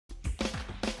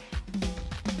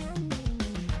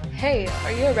Hey,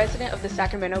 are you a resident of the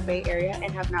Sacramento Bay Area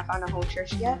and have not found a home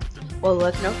church yet? Well,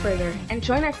 look no further and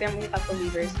join our family of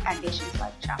believers at Nations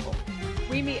Life Chapel.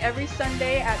 We meet every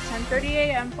Sunday at 10:30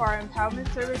 a.m. for our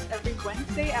empowerment service, every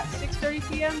Wednesday at 6:30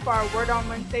 p.m. for our Word on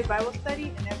Wednesday Bible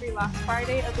study, and every last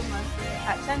Friday of the month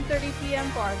at 10:30 p.m.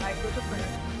 for our night virtual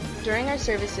prayer. During our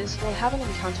services, you'll have an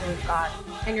encounter with God,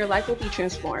 and your life will be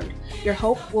transformed. Your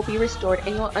hope will be restored, and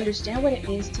you'll understand what it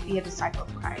means to be a disciple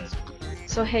of Christ.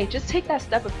 So hey, just take that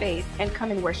step of faith and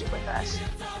come and worship with us.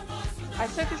 I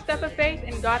took a step of faith,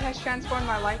 and God has transformed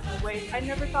my life in ways I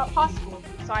never thought possible.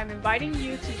 So I'm inviting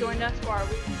you to join us for our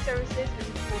weekly services, and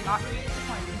you will not be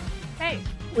disappointed. Hey,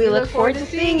 we look forward to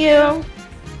seeing you.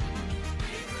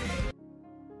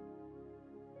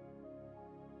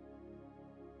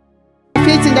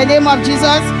 In the name of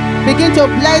Jesus, begin to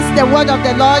bless the word of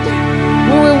the Lord.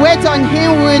 We will wait on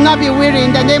him. We will not be weary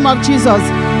in the name of Jesus.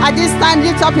 At this time,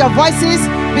 lift up your voices.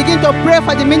 Begin to pray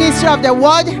for the ministry of the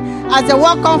word. As the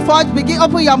word comes forth,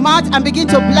 open your mouth and begin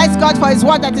to bless God for his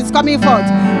word that is coming forth.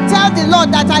 Tell the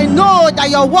Lord that I know that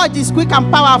your word is quick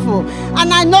and powerful.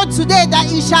 And I know today that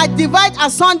it shall divide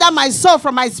asunder my soul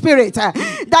from my spirit.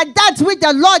 That which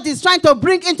the Lord is trying to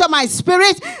bring into my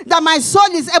spirit, that my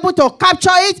soul is able to capture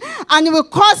it, and it will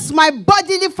cause my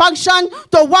bodily function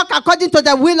to work according to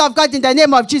the will of God in the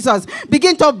name of Jesus.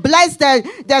 Begin to bless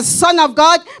the Son of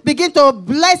God. Begin to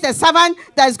bless the servant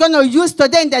that is going to use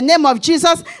today in the name of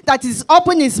Jesus, that is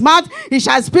open his mouth. He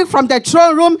shall speak from the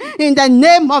throne room in the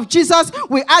name of Jesus.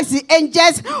 We ask the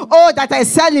angels, that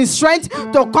excel in strength,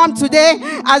 to come today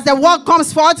as the word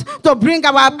comes forth, to bring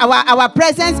our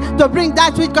presence, to bring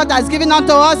that which God has given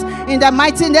unto us in the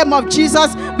mighty name of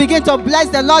Jesus. Begin to bless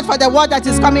the Lord for the word that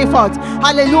is coming forth.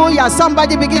 Hallelujah.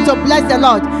 Somebody begin to bless the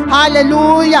Lord.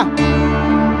 Hallelujah.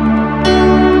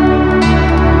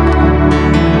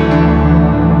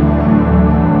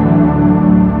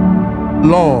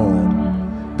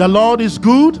 Lord, the Lord is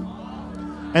good,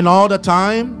 and all the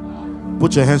time.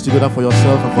 Put your hands together for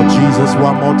yourself and for Jesus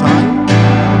one more time.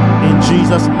 In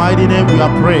Jesus' mighty name we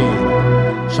are praying.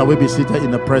 Shall we be seated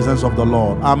in the presence of the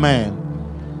Lord? Amen.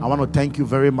 I want to thank you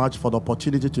very much for the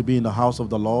opportunity to be in the house of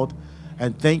the Lord,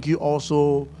 and thank you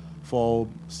also for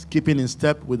keeping in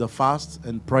step with the fast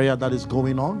and prayer that is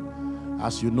going on.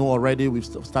 As you know already, we've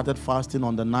started fasting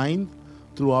on the 9th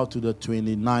throughout to the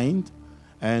 29th,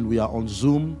 and we are on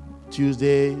Zoom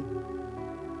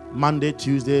Monday,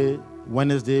 Tuesday,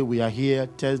 Wednesday we are here,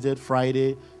 Thursday,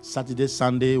 Friday, Saturday,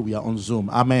 Sunday we are on Zoom.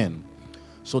 Amen.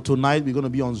 So tonight we're going to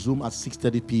be on Zoom at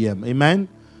 6:30 p.m. Amen.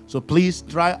 So please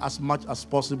try as much as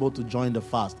possible to join the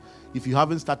fast. If you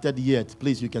haven't started yet,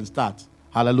 please, you can start.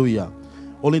 Hallelujah.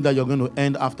 Only that you're going to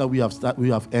end after we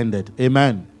have ended.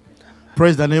 Amen.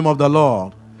 Praise the name of the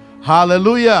Lord.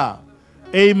 Hallelujah.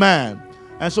 Amen.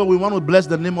 And so we want to bless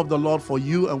the name of the Lord for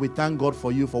you, and we thank God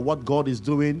for you for what God is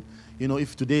doing. You know,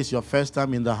 if today is your first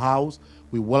time in the house,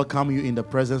 we welcome you in the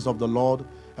presence of the Lord,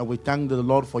 and we thank the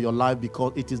Lord for your life,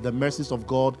 because it is the mercies of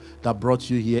God that brought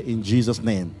you here in Jesus'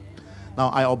 name. Now,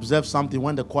 I observed something.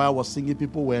 When the choir was singing,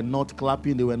 people were not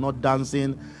clapping, they were not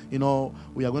dancing. You know,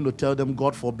 we are going to tell them,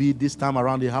 God forbid, this time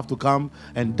around they have to come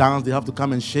and dance, they have to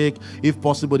come and shake. If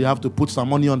possible, they have to put some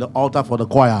money on the altar for the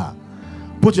choir.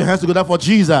 Put your hands together for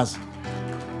Jesus.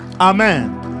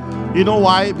 Amen. You know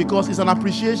why? Because it's an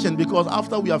appreciation. Because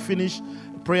after we have finished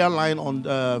prayer line on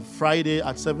Friday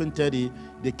at 7:30,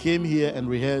 they came here and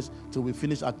rehearsed till we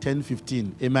finished at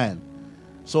 10:15. Amen.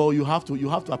 So you have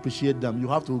to appreciate them. You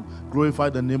have to glorify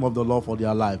the name of the Lord for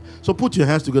their life. So put your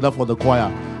hands together for the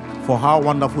choir, for how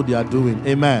wonderful they are doing.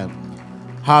 Amen.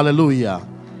 Hallelujah.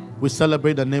 We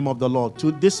celebrate the name of the Lord.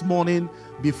 This morning,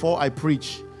 before I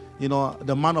preach, you know,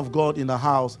 the man of God in the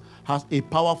house has a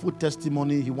powerful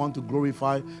testimony he wants to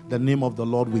glorify the name of the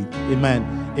Lord with. Amen.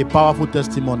 A powerful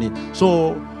testimony.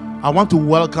 So I want to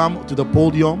welcome to the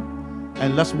podium,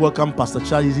 and let's welcome Pastor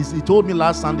Charles. He told me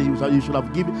last Sunday he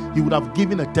would have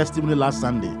given a testimony last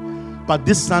Sunday. But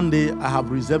this Sunday I have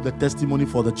reserved the testimony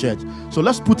for the church. So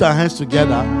let's put our hands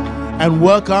together and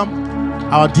welcome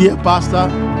our dear Pastor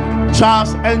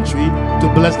Charles Entry to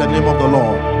bless the name of the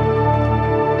Lord.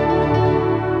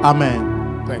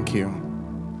 Amen. Thank you.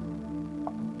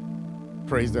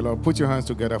 Praise the Lord. Put your hands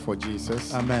together for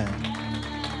Jesus. Amen.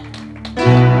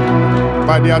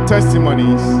 By their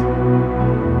testimonies,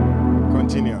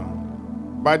 continue.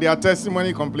 By their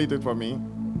testimony completed for me.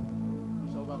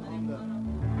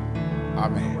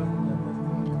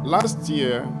 Amen. Last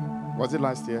year, was it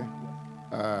last year?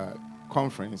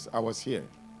 Conference, I was here.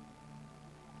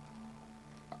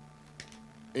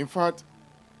 In fact,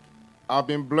 I've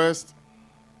been blessed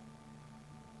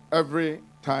every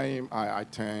time I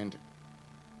attend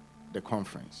the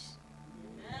conference.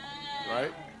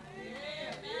 Right?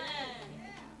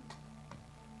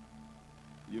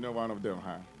 You know one of them,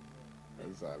 huh?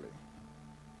 Exactly.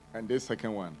 And this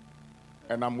second one.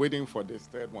 And I'm waiting for this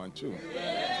third one too.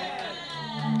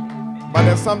 But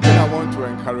there's something I want to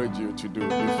encourage you to do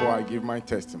before I give my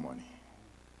testimony.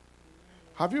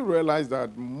 Have you realized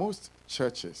that most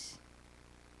churches,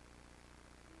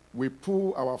 we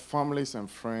pull our families and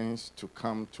friends to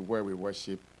come to where we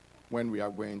worship when we are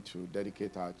going to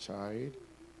dedicate our child,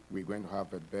 we're going to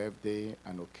have a birthday,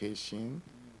 an occasion,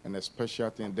 and a special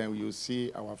thing. Then you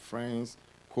see our friends,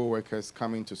 co-workers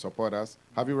coming to support us.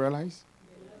 Have you realized?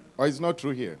 Or it's not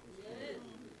true here?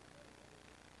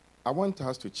 I want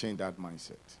us to change that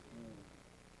mindset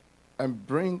and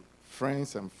bring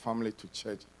friends and family to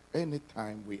church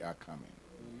anytime we are coming.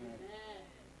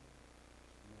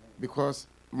 Because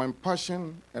my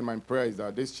passion and my prayer is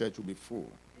that this church will be full.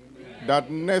 That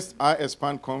next I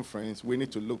Expand conference, we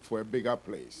need to look for a bigger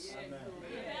place.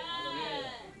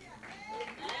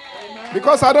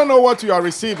 Because I don't know what you are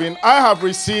receiving. I have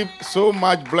received so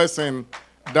much blessing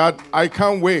that I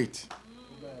can't wait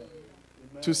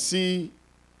to see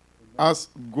us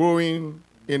growing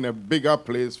in a bigger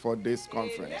place for this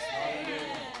conference.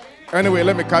 Anyway,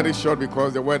 let me cut it short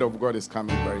because the word of God is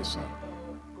coming very soon.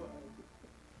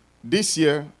 This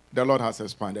year, the Lord has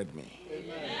expanded me.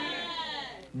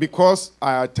 Because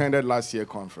I attended last year's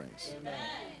conference.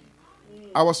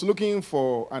 I was looking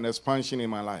for an expansion in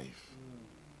my life.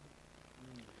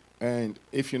 And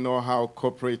if you know how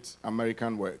corporate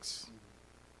American works,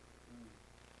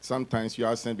 sometimes your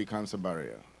accent becomes a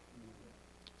barrier.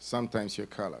 Sometimes your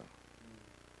color.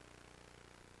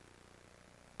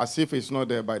 As if it's not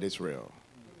there, but it's real.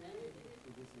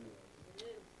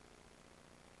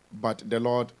 But the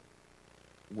Lord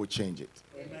will change it.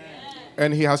 Amen.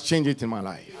 And He has changed it in my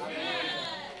life. Amen.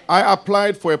 I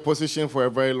applied for a position for a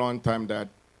very long time that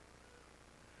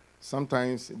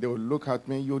sometimes they will look at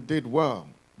me, you did well,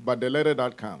 but the letter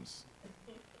that comes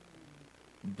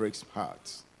breaks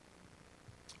hearts.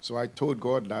 So I told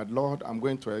God that, Lord, I'm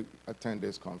going to attend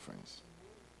this conference,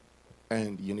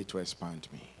 and you need to expand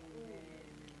me.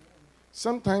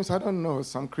 Sometimes, I don't know,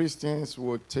 some Christians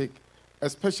will take,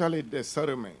 especially the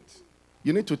settlement,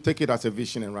 you need to take it as a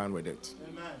vision and run with it.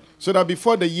 Amen. So that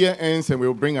before the year ends and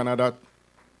we'll bring another,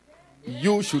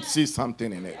 you should see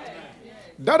something in it. Amen.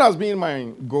 That has been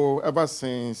my goal ever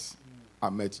since I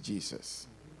met Jesus.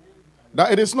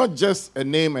 That it is not just a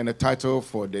name and a title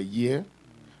for the year,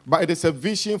 but it is a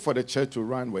vision for the church to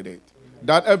run with it.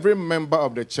 That every member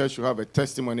of the church should have a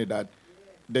testimony that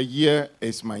the year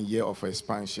is my year of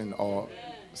expansion or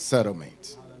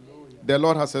settlement. The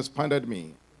Lord has expanded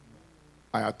me.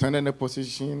 I attended a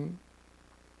position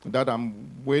that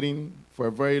I'm waiting for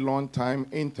a very long time,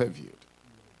 interviewed.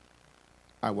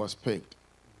 I was picked.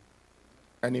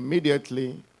 And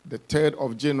immediately, the 3rd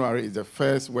of January is the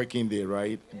first working day,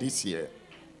 right, this year.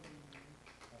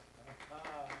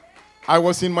 I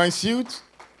was in my suit.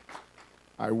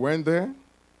 I went there,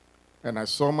 and I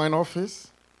saw my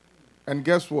office. And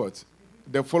guess what?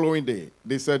 The following day,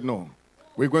 they said, no,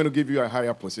 we're going to give you a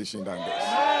higher position than this.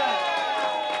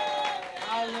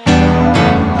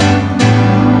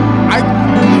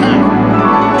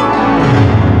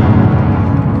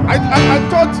 I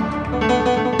thought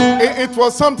it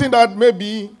was something that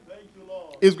maybe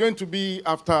is going to be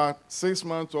after 6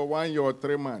 months or 1 year or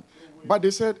 3 months. But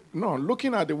they said, no,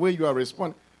 looking at the way you are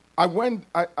responding,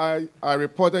 I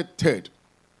reported 3rd.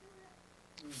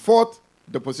 4th,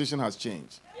 the position has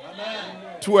changed.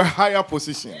 Amen. To a higher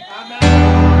position.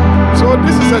 Amen. So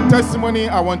this is a testimony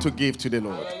I want to give to the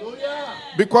Lord. Hallelujah.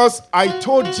 Because I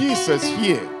told Jesus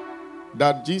here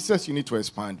that, Jesus, you need to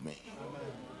expand me.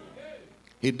 Amen.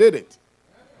 He did it.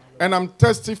 And I'm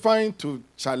testifying to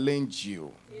challenge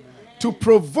you, to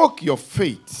provoke your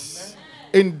faith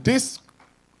in this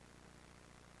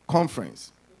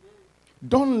conference.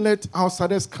 Don't let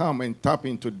outsiders come and tap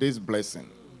into this blessing.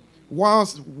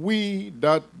 Whilst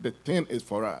that the thing is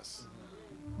for us,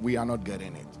 we are not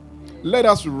getting it. Let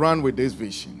us run with this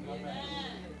vision.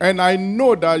 And I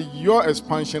know that your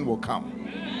expansion will come.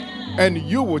 And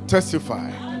you will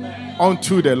testify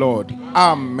unto the Lord.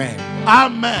 Amen.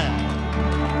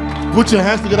 Amen. Put your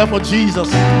hands together for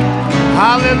Jesus.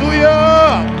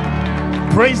 Hallelujah.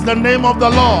 Praise the name of the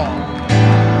Lord.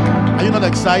 Are you not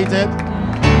excited?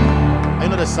 Are you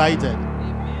not excited?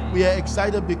 We are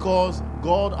excited because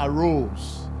God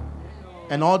arose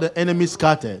and all the enemies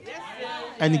scattered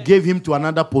and gave him to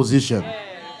another position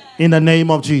in the name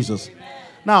of Jesus.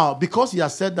 Now, because he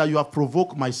has said that you have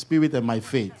provoked my spirit and my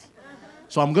faith,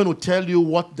 so I'm going to tell you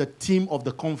what the theme of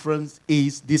the conference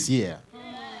is this year.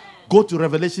 Go to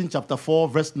Revelation chapter 4,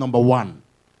 verse number 1.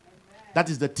 That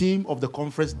is the theme of the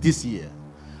conference this year.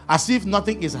 As if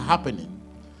nothing is happening.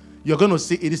 You're going to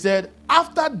see it. He said,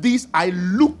 after this I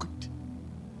looked,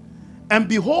 and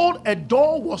behold, a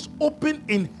door was opened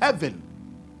in heaven.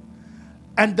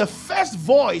 And the first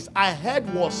voice I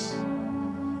heard was,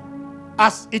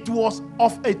 as it was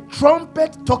of a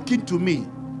trumpet talking to me,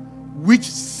 which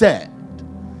said,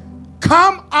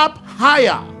 come up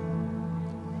higher,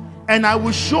 and I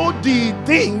will show thee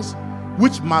things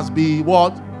which must be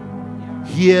what?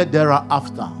 Here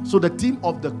thereafter. So the theme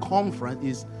of the conference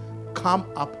is come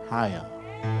up higher.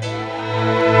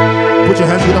 Put your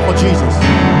hands together for Jesus.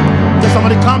 Tell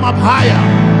somebody, come up higher.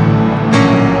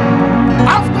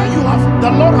 After you have,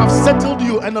 the Lord have settled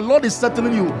you, and the Lord is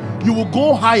settling you, you will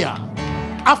go higher.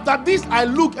 After this I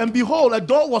look, and behold, a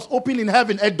door was opened in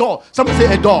heaven. A door. Somebody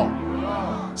say a door.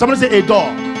 Somebody say a door.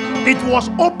 It was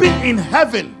opened in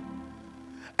heaven.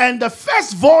 And the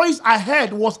first voice I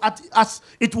heard was as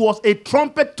it was a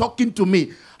trumpet talking to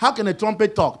me. How can a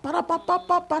trumpet talk?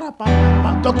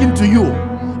 Talking to you.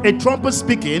 A trumpet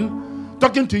speaking,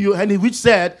 talking to you, and which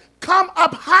said, come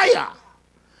up higher,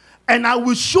 and I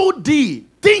will show thee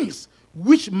things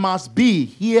which must be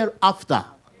hereafter.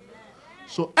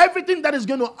 So everything that is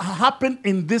going to happen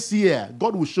in this year,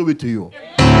 God will show it to you.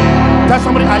 Tell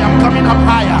somebody, I am coming up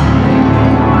higher.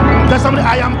 Tell somebody,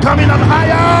 I am coming up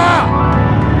higher.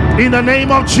 In the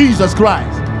name of Jesus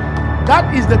Christ.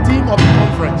 That is the theme of the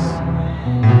conference.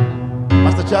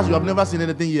 Pastor Charles, you have never seen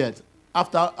anything yet.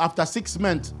 After 6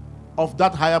 months of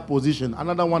that higher position,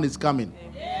 another one is coming.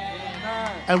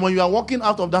 And when you are walking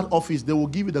out of that office, they will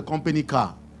give you the company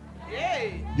car.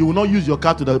 You will not use your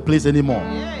car to the place anymore.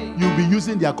 You will be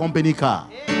using their company car.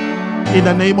 In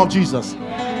the name of Jesus.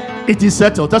 It is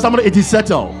settled. Tell somebody, it is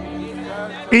settled.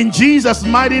 In Jesus'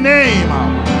 mighty name.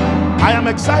 I am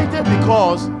excited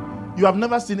because you have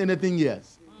never seen anything yet.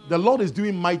 The Lord is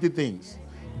doing mighty things.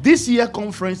 This year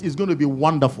conference is going to be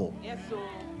wonderful.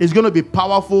 It's going to be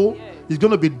powerful. It's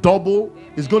going to be double.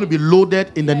 It's going to be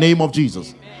loaded in the name of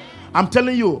Jesus. I'm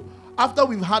telling you, after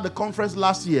we've had the conference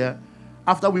last year,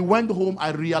 after we went home,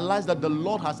 I realized that the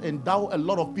Lord has endowed a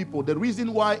lot of people. The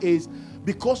reason why is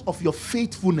because of your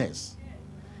faithfulness.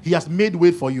 He has made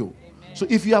way for you. So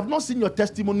if you have not seen your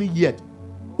testimony yet,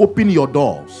 open your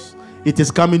doors. It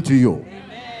is coming to you.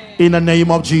 In the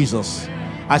name of Jesus.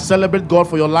 I celebrate God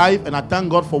for your life, and I thank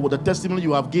God for the testimony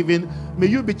you have given. May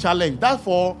you be challenged.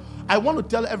 Therefore, I want to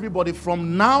tell everybody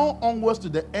from now onwards to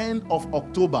the end of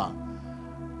October,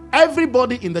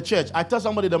 everybody in the church, I tell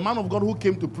somebody, the man of God who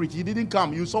came to preach, he didn't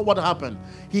come. You saw what happened.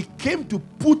 He came to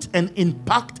put an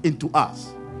impact into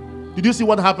us. Did you see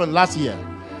what happened last year?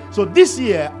 So this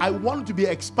year, I want to be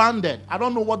expanded. I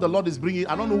don't know what the Lord is bringing.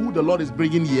 I don't know who the Lord is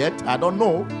bringing yet. I don't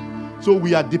know. So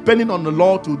we are depending on the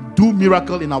Lord to do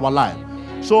miracle in our life.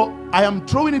 So I am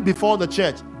throwing it before the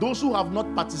church. Those who have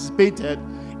not participated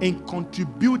in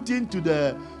contributing to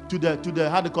the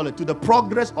how do you call it, to the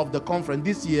progress of the conference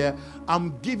this year,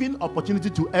 I'm giving opportunity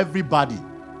to everybody.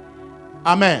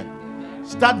 Amen.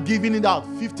 Start giving it out.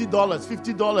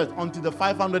 $50 until the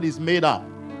 500 is made up.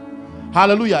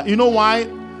 Hallelujah. You know why?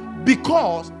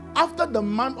 Because after the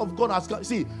man of God has come,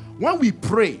 see, when we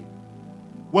pray,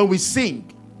 when we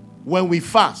sing, when we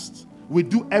fast, we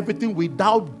do everything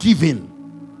without giving.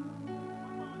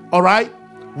 All right?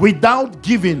 Without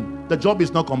giving, the job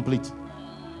is not complete.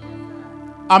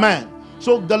 Amen.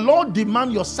 So the Lord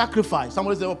demands your sacrifice.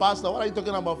 Somebody say, oh, Pastor, what are you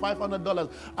talking about?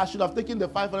 $500. I should have taken the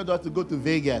 $500 to go to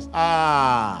Vegas.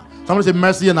 Somebody say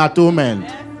mercy and atonement.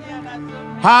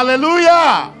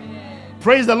 Hallelujah.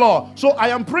 Praise the Lord. So I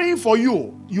am praying for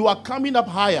you. You are coming up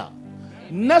higher.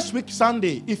 Next week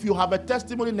Sunday, if you have a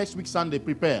testimony next week Sunday,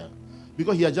 prepare.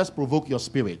 Because he has just provoked your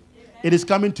spirit. It is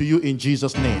coming to you in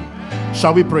Jesus' name.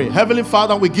 Shall we pray? Heavenly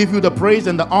Father, we give you the praise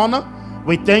and the honor.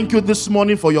 We thank you this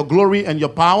morning for your glory and your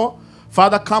power.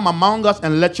 Father, come among us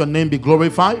and let your name be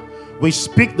glorified. We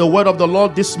speak the word of the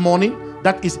Lord this morning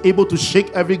that is able to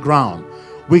shake every ground.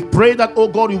 We pray that, oh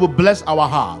God, you will bless our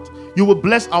heart. You will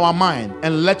bless our mind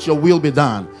and let your will be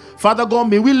done. Father God,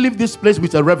 may we leave this place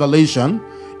with a revelation.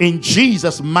 In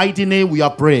Jesus' mighty name we are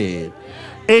prayed.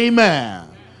 Amen.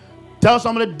 Tell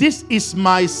somebody, this is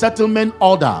my settlement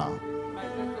order.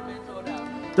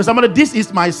 Tell somebody, this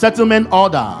is my settlement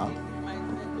order.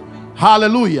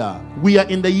 Hallelujah. We are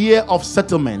in the year of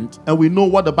settlement, and we know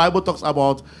what the Bible talks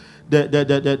about,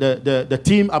 the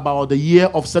theme about the year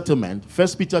of settlement. 1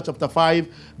 Peter chapter 5,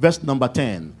 verse number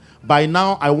 10. By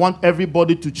now, I want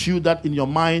everybody to chew that in your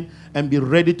mind and be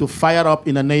ready to fire up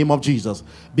in the name of Jesus,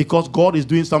 because God is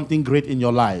doing something great in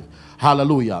your life.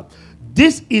 Hallelujah.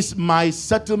 This is my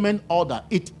settlement order.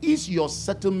 It is your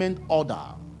settlement order.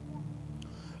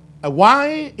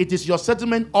 Why it is your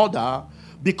settlement order?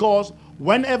 Because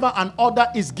whenever an order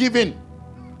is given,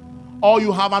 or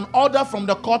you have an order from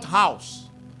the courthouse,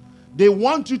 they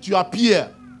want you to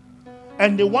appear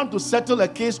and they want to settle a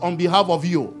case on behalf of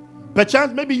you.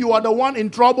 Perchance maybe you are the one in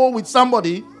trouble with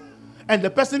somebody and the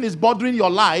person is bothering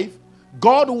your life.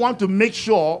 God wants to make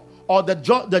sure, or the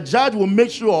judge will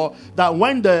make sure that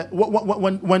when the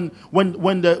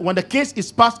case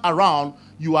is passed around,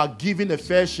 you are given a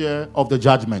fair share of the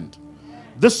judgment.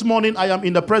 This morning I am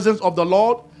in the presence of the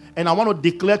Lord, and I want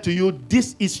to declare to you,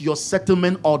 this is your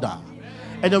settlement order.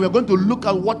 And then we're going to look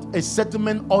at what a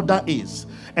settlement order is,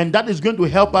 and that is going to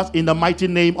help us in the mighty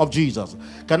name of Jesus.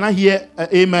 Can I hear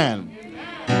amen?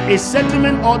 A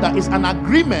settlement order is an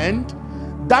agreement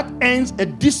that ends a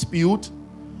dispute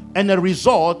and a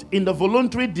result in the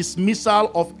voluntary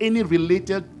dismissal of any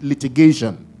related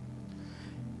litigation.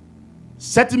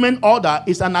 Settlement order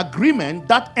is an agreement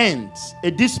that ends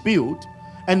a dispute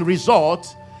and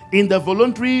results in the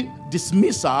voluntary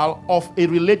dismissal of a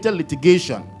related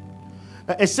litigation.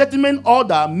 A settlement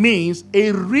order means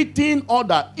a written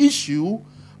order issued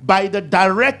by the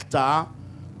director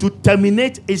to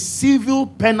terminate a civil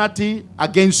penalty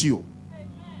against you.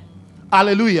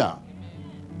 Hallelujah.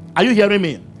 Are you hearing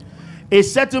me? A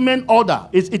settlement order,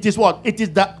 it is what? It is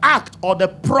the act or the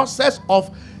process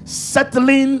of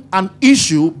settling an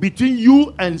issue between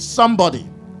you and somebody.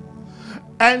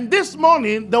 And this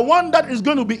morning, the one that is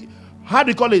going to be, how do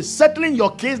you call it, settling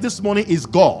your case this morning is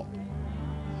God.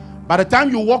 By the time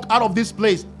you walk out of this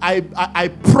place,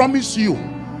 I promise you,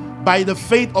 by the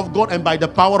faith of God and by the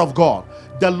power of God,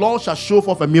 the Lord shall show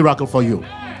forth a miracle for you.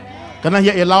 Can I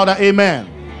hear a louder amen?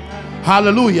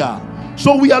 Hallelujah.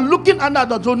 So we are looking at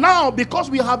that. So now, because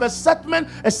we have a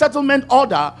settlement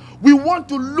order, we want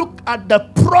to look at the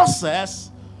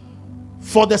process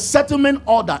for the settlement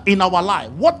order in our life.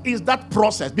 What is that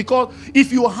process? Because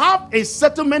if you have a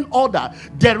settlement order,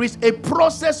 there is a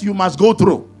process you must go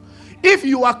through. If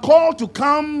you are called to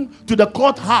come to the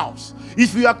courthouse,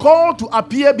 if you are called to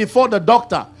appear before the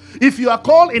doctor, if you are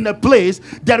called in a place,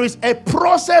 there is a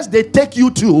process they take you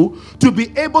to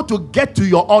be able to get to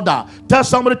your order. Tell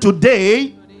somebody,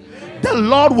 today, the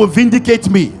Lord will vindicate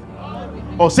me.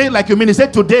 Or say it like you mean it.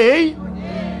 Say, today,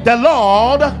 the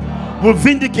Lord will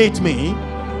vindicate me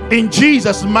in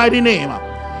Jesus' mighty name.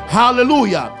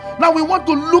 Hallelujah. Now we want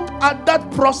to look at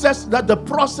that process, the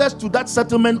process to that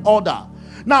settlement order.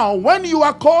 Now, when you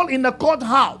are called in the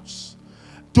courthouse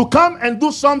to come and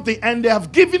do something, and they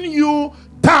have given you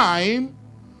time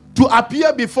to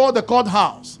appear before the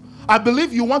courthouse, I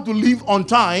believe you want to leave on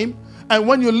time. And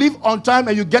when you leave on time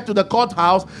and you get to the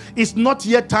courthouse, it's not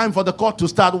yet time for the court to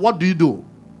start. What do you do?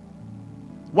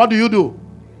 What do you do?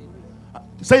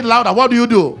 Say it louder. What do you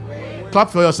do?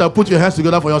 Clap for yourself. Put your hands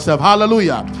together for yourself.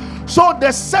 Hallelujah. So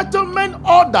the settlement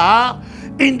order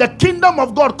in the kingdom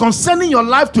of God concerning your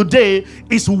life today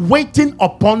is waiting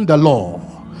upon the Lord.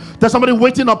 Tell somebody,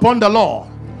 waiting upon the Lord.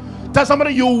 Tell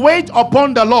somebody, you wait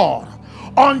upon the Lord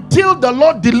until the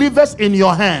Lord delivers in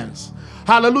your hands.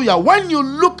 Hallelujah. When you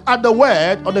look at the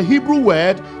word, or the Hebrew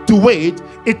word to wait,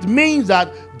 it means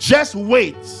that just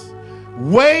wait.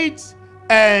 Wait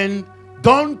and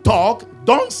don't talk,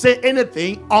 don't say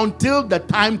anything until the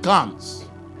time comes.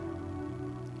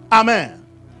 Amen.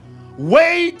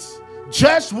 Wait,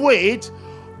 just wait.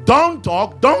 Don't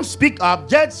talk, don't speak up,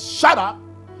 just shut up.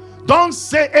 Don't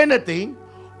say anything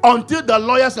until the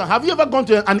lawyer says. Have you ever gone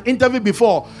to an interview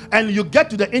before and you get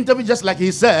to the interview just like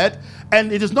he said,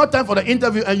 and it is not time for the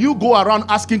interview, and you go around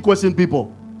asking questions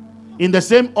people in the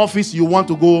same office you want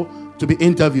to go to be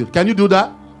interviewed? Can you do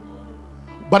that?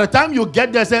 By the time you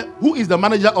get there, say, who is the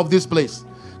manager of this place?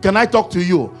 Can I talk to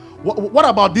you? What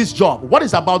about this job? What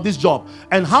is about this job?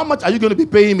 And how much are you going to be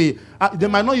paying me? They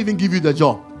might not even give you the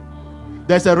job.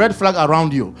 There's a red flag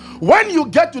around you. When you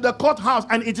get to the courthouse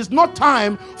and it is not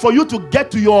time for you to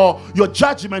get to your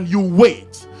judgment, you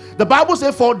wait. The Bible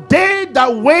says, for they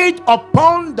that wait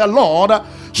upon the Lord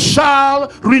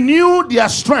shall renew their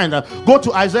strength. Go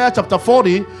to Isaiah chapter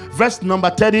 40, verse number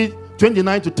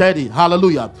 29 to 30.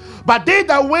 Hallelujah. But they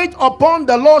that wait upon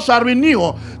the Lord shall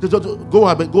renew.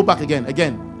 Go back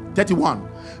again. 31.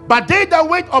 But they that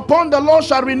wait upon the Lord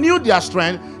shall renew their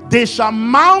strength. They shall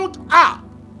mount up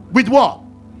with what?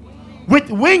 With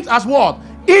wings as what?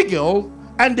 Eagle.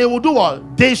 And they will do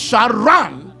what? They shall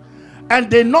run and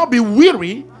they not be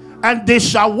weary, and they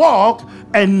shall walk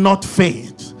and not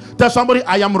faint. Tell somebody,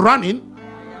 I am running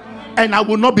and I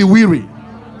will not be weary.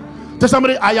 Tell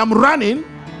somebody, I am running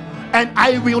and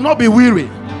I will not be weary.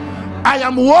 I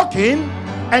am walking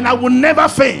and I will never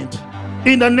faint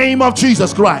in the name of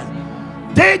Jesus Christ.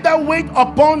 They that wait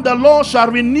upon the Lord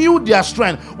shall renew their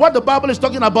strength. What the Bible is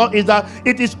talking about is that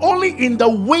it is only in the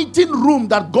waiting room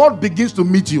that God begins to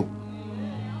meet you.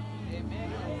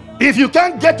 If you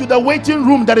can't get to the waiting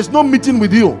room, there is no meeting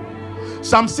with you.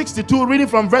 Psalm 62, reading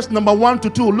from verse number 1 to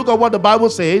 2. Look at what the Bible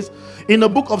says in the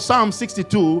book of Psalm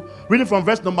 62, reading from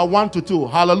verse number 1 to 2.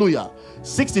 Hallelujah.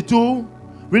 62,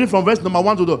 reading from verse number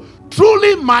 1 to 2.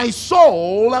 Truly my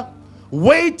soul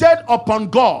waited upon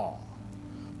God.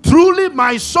 Truly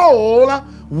my soul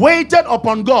waited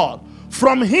upon God.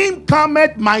 From him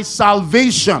cometh my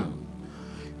salvation.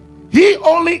 He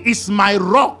only is my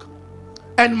rock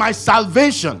and my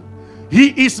salvation.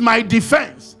 He is my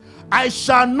defense. I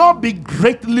shall not be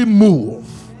greatly moved.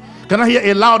 Can I hear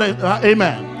a loud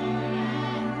amen?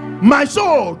 My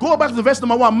soul, go back to verse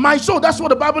number 1. My soul, that's what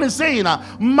the Bible is saying.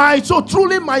 My soul,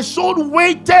 truly my soul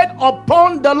waited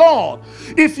upon the Lord.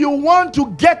 If you want to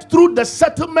get through the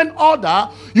settlement order,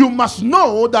 you must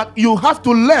know that you have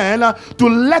to learn to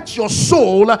let your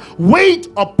soul wait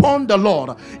upon the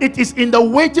Lord. It is in the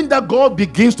waiting that God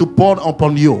begins to pour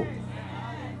upon you.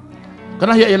 Can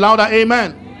I hear a louder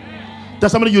amen?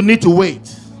 There's somebody you need to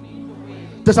wait.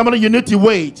 There's somebody you need to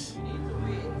wait.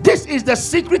 This is the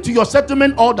secret to your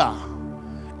settlement order.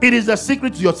 It is the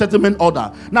secret to your settlement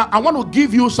order. Now, I want to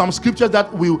give you some scriptures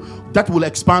that will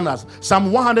expand us.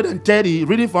 Psalm 130,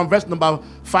 reading from verse number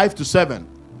 5 to 7.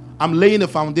 I'm laying a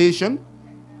foundation.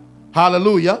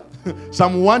 Hallelujah.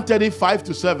 Psalm 135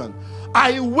 to 7.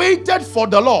 I waited for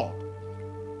the Lord.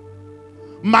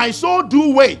 My soul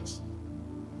do wait,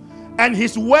 and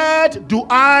his word do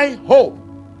I hope.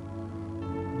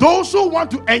 Those who want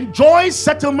to enjoy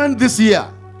settlement this year,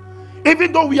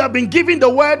 even though we have been given the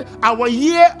word, our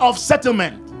year of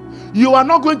settlement, you are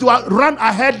not going to run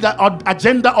ahead the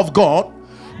agenda of God,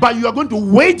 but you are going to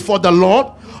wait for the Lord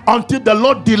until the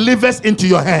Lord delivers into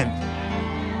your hand.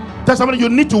 Tell somebody you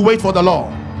need to wait for the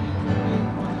Lord.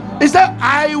 Is that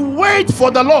I wait for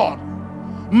the Lord.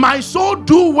 My soul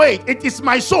do wait. It is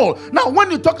my soul. Now, when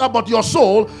you talk about your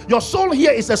soul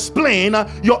here is explain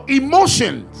your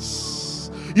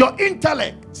emotions, your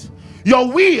intellect, your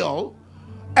will,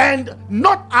 and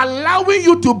not allowing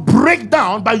you to break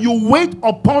down, but you wait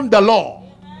upon the Lord.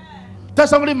 Tell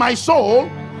somebody, my soul,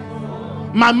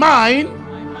 my mind,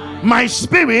 my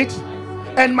spirit,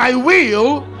 and my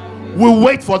will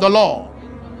wait for the Lord.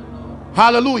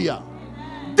 Hallelujah.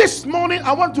 This morning,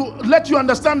 I want to let you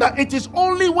understand that it is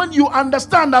only when you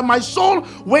understand that my soul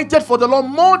waited for the Lord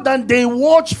more than they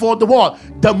watch for the what?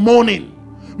 The morning.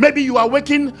 Maybe you are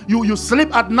waking, you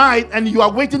sleep at night and you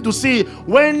are waiting to see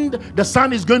when the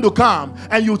sun is going to come,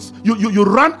 and you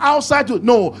run outside to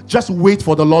no, just wait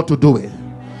for the Lord to do it.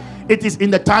 It is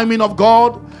in the timing of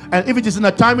God, and if it is in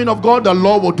the timing of God, the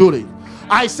Lord will do it.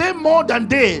 I say more than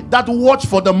they that watch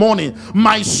for the morning.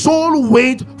 My soul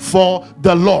wait for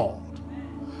the Lord.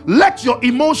 Let your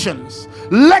emotions,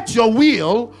 let your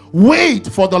will wait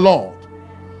for the Lord.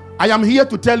 I am here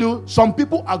to tell you, some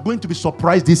people are going to be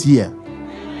surprised this year.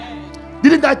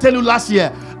 Didn't I tell you last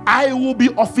year, I will be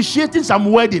officiating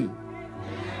some wedding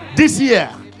this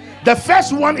year? The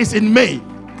first one is in May.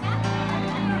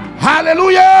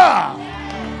 Hallelujah!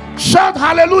 Shout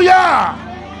hallelujah!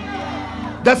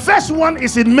 The first one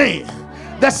is in May.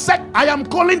 I am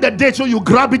calling the date, so you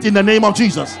grab it in the name of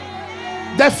Jesus.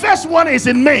 The first one is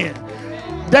in May.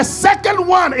 The second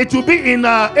one, it will be in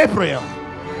April.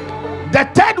 The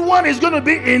third one is going to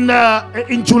be in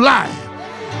July.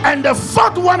 And the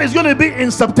fourth one is going to be in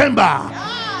September.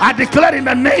 I declare in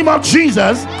the name of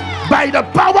Jesus, by the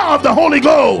power of the Holy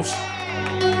Ghost.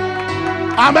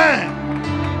 Amen.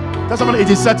 Tell someone, it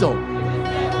is settled.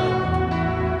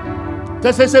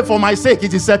 Say, for my sake,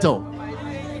 it is settled.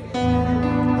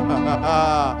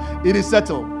 It is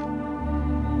settled.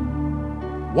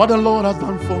 What the Lord has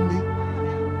done for me,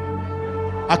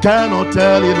 I cannot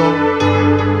tell you all.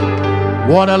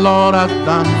 What the Lord has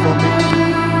done for me,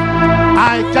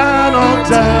 I cannot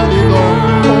tell you all.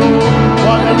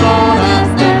 What the Lord has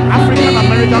done. African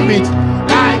American beat.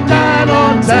 I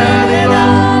cannot tell you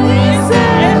all. He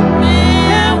saved me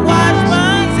and washed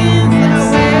my sins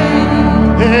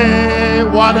away. Hey,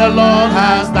 what the Lord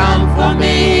has done for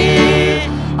me,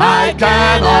 I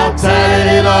cannot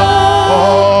tell it all.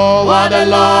 Oh, what the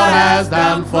Lord has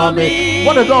done for me.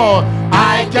 What the Lord?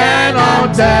 I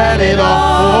cannot tell it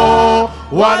all. Oh,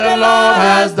 what the Lord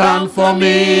has done for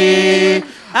me,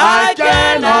 I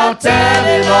cannot tell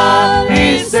it all.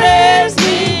 He saves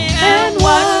me and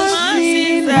washes my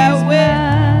sins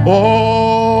away.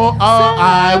 Oh,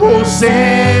 I will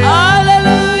sing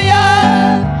hallelujah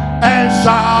and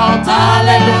shout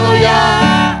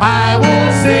hallelujah. I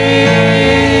will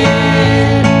sing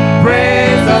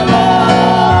praise the Lord.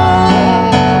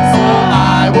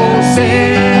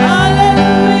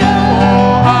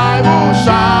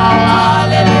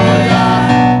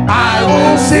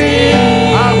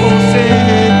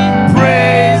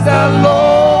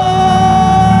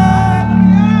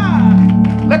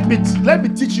 me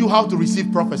teach you how to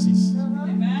receive prophecies.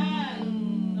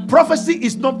 Prophecy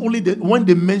is not only when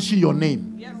they mention your name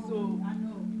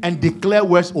and declare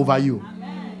words over you.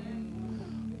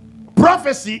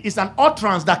 Prophecy is an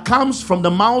utterance that comes from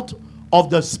the mouth of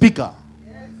the speaker.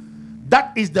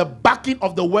 That is the backing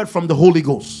of the word from the Holy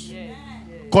Ghost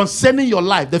concerning your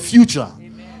life, the future.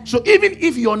 So even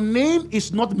if your name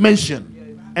is not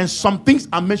mentioned and some things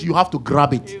are mentioned, you have to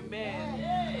grab it.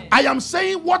 I am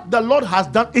saying what the Lord has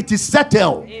done, it is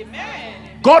settled.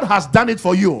 God has done it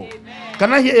for you.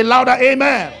 Can I hear a louder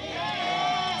amen?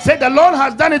 Say, the Lord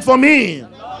has done it for me.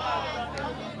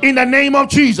 In the name of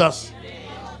Jesus.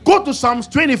 Go to Psalms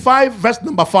 25 verse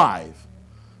number 5.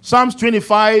 Psalms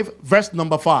 25 verse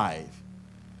number 5.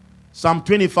 Psalm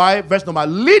 25 verse number 5.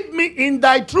 Lead me in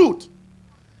thy truth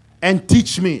and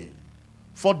teach me.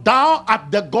 For thou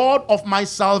art the God of my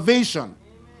salvation.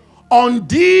 On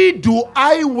thee do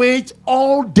I wait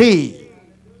all day.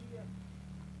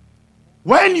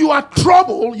 When you are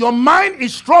troubled, your mind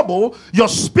is troubled, your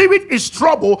spirit is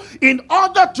troubled. In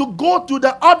order to go to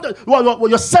the other,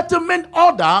 your settlement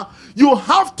order, you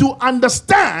have to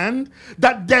understand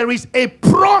that there is a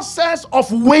process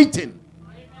of waiting.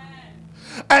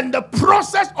 And the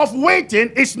process of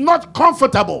waiting is not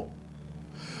comfortable.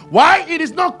 Why it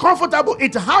is not comfortable?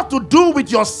 It has to do with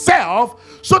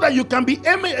yourself, so that you can be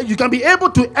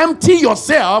able to empty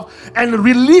yourself and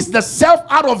release the self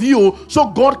out of you, so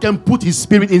God can put his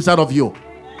spirit inside of you.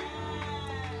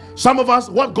 Some of us,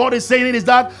 what God is saying is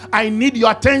that I need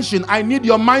your attention, I need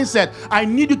your mindset, I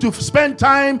need you to spend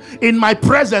time in my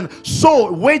presence.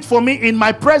 So wait for me in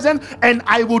my presence, and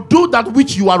I will do that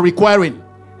which you are requiring.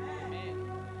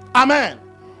 Amen.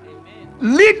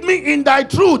 Lead me in thy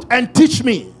truth and teach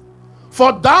me.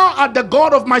 For thou art the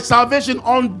God of my salvation.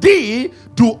 On thee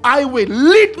do I wait.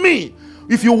 Lead me.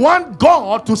 If you want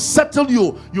God to settle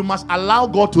you, you must allow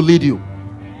God to lead you.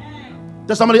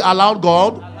 Does somebody allow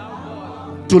God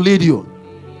to lead you?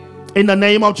 In the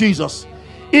name of Jesus.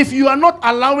 If you are not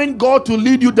allowing God to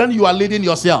lead you, then you are leading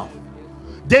yourself.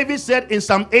 David said in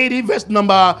Psalm 80 verse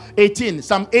number 18.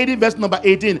 Psalm 80 verse number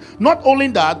 18. Not only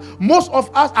that, most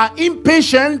of us are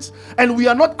impatient and we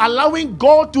are not allowing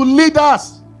God to lead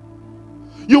us.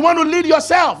 You want to lead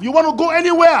yourself. You want to go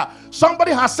anywhere.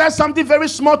 Somebody has said something very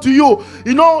small to you.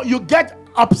 You know, you get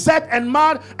upset and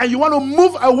mad and you want to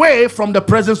move away from the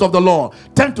presence of the Lord.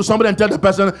 Turn to somebody and tell the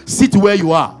person, sit where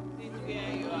you are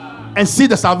and see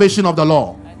the salvation of the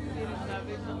Lord.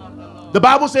 The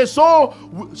Bible says, so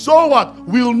what?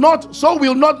 Will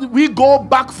not we go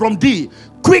back from thee.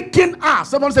 Quicken us.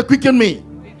 Someone say, quicken me.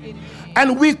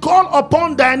 And we call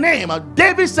upon thy name.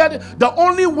 David said, the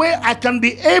only way I can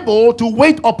be able to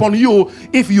wait upon you,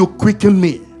 if you quicken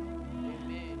me.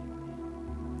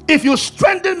 If you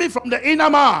strengthen me from the inner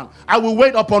man, I will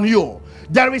wait upon you.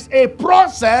 There is a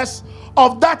process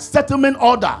of that settlement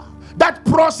order. That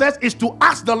process is to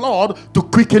ask the Lord to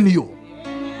quicken you.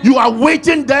 You are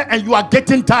waiting there and you are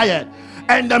getting tired.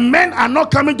 And the men are not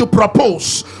coming to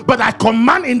propose, but I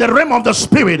command in the realm of the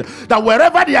spirit that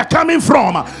wherever they are coming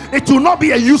from, it will not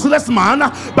be a useless man,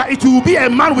 but it will be a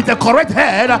man with a correct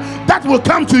head that will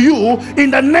come to you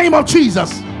in the name of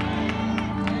Jesus.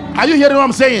 Are you hearing what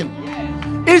I'm saying?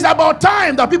 It's about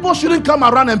time that people shouldn't come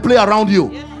around and play around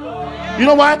you. You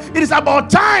know why? It is about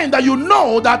time that you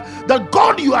know that the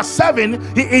God you are serving,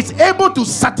 he is able to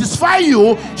satisfy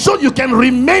you, so you can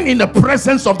remain in the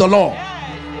presence of the Lord.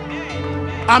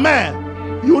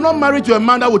 Amen. You will not marry to a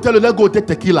man that will tell you, let's go take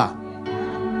tequila.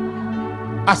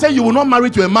 I say you will not marry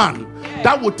to a man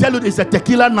that will tell you it's a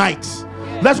tequila night.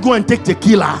 Let's go and take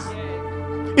tequila.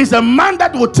 It's a man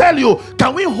that will tell you,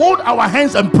 can we hold our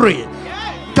hands and pray?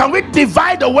 Can we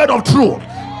divide the word of truth?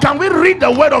 Can we read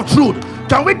the word of truth?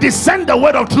 Can we discern the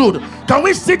word of truth? Can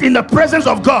we sit in the presence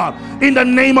of God in the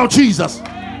name of Jesus?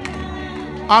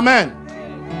 Amen.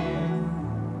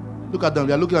 Look at them.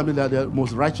 They are looking at me like they're the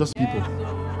most righteous people.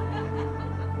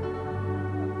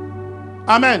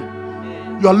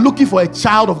 Amen. You are looking for a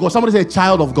child of God. Somebody say a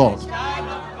child of God.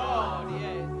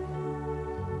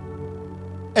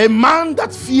 A man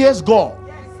that fears God.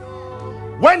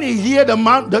 When he hears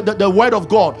the word of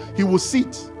God, he will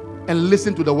sit and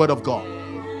listen to the word of God.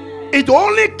 It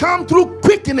only comes through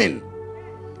quickening.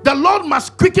 The Lord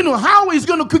must quicken you. How is he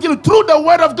going to quicken you? Through the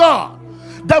word of God.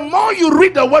 The more you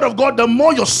read the word of God, the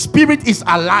more your spirit is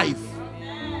alive.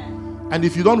 And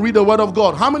if you don't read the word of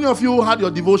God, how many of you had your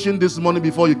devotion this morning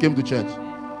before you came to church?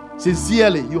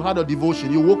 Sincerely, you had a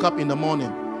devotion. You woke up in the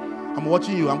morning. I'm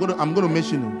watching you. I'm going to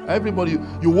mention you. Everybody,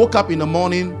 you woke up in the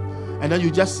morning and then you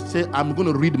just say, I'm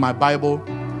going to read my Bible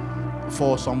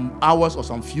for some hours or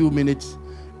some few minutes,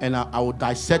 and I will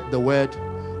dissect the word.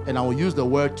 and I will use the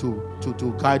word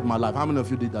to guide my life. How many of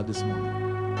you did that this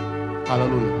morning?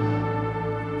 Hallelujah.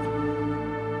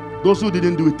 Those who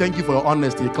didn't do it, thank you for your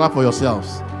honesty. Clap for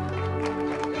yourselves.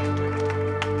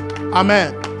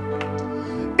 Amen.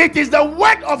 It is the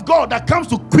word of God that comes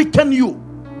to quicken you.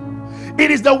 It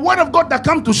is the word of God that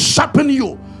comes to sharpen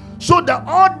you. So the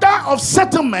order of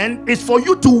settlement is for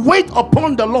you to wait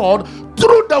upon the Lord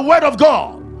through the word of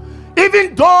God.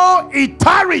 Even though it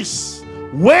tarries,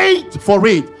 wait for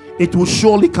it. It will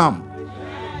surely come.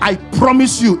 I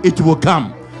promise you it will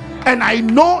come. And I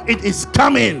know it is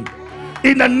coming.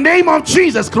 In the name of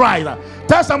Jesus Christ.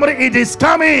 Tell somebody it is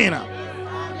coming.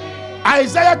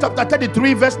 Isaiah chapter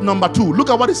 33 verse number 2.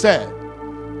 Look at what it said.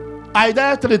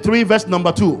 Isaiah 33 verse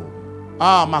number 2.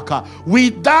 Maka.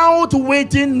 Without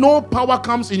waiting, no power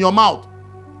comes in your mouth.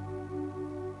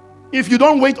 If you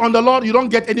don't wait on the Lord, you don't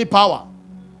get any power.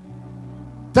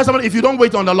 Tell somebody, if you don't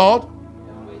wait on the Lord,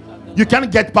 you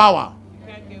can't get power.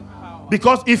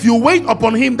 Because if you wait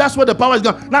upon him, that's where the power is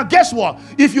gone. Now guess what?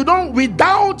 If you don't,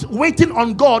 without waiting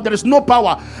on God, there is no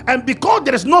power. And because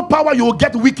there is no power, you will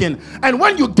get weakened. And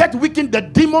when you get weakened, the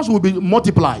demons will be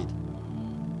multiplied.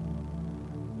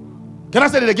 Can I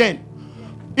say it again?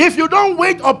 If you don't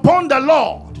wait upon the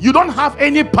Lord, you don't have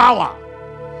any power.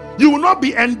 You will not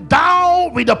be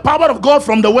endowed with the power of God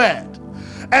from the word.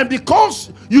 And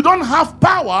because you don't have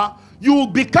power, you will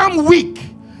become weak.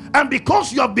 And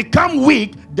because you have become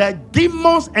weak, the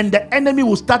demons and the enemy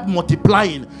will start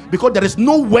multiplying, because there is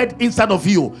no word inside of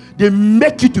you. They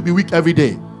make you to be weak every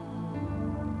day.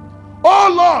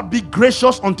 Oh Lord, be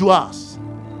gracious unto us.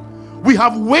 We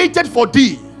have waited for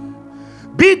thee.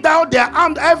 Be thou their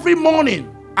arm every morning.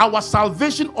 Our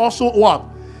salvation also what?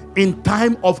 In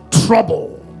time of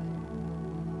trouble.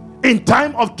 In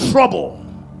time of trouble.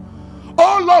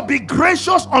 Oh Lord, be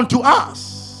gracious unto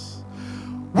us.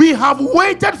 We have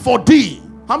waited for thee.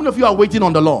 How many of you are waiting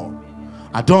on the Lord?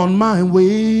 I don't mind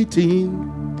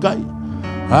waiting.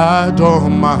 I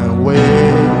don't mind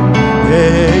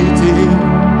waiting.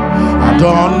 I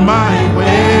don't mind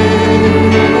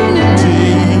waiting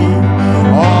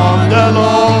on the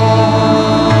Lord.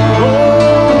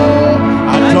 Oh,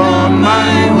 I don't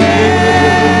mind waiting.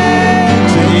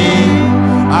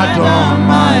 I don't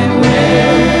mind waiting.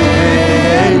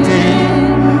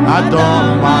 I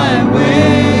don't mind waiting.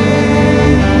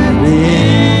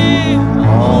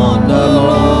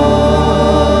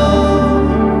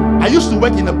 To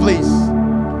work in a place,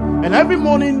 and every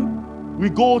morning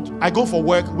I go for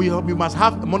work. We must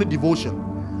have a morning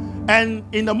devotion, and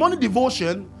in the morning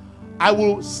devotion I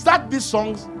will start these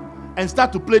songs and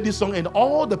start to play this song, and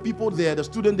all the people there, the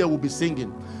students there, will be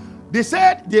singing. They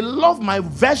said they love my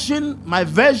version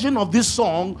of this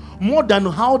song more than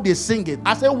how they sing it.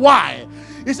 I said, why?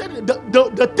 He said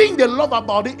the thing they love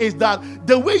about it is that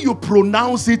the way you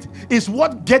pronounce it is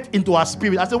what gets into our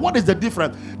spirit. I said, what is the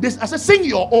difference? I said, sing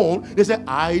your own. They said,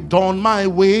 I don't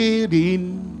mind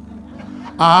waiting.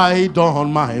 I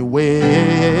don't mind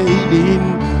waiting.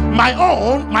 My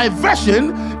own, my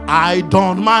version, I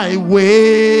don't mind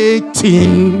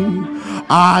waiting.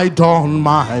 I don't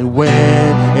mind waiting.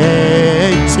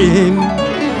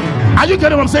 Are you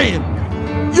getting what I'm saying?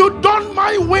 You don't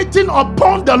mind waiting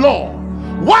upon the Lord.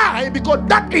 Why? Because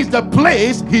that is the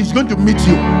place he's going to meet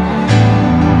you.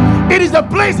 It is the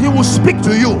place he will speak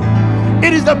to you.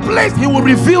 It is the place he will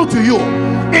reveal to you.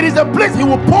 It is the place he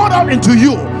will pour out into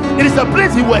you. It is the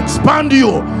place he will expand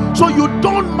you. So you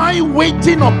don't mind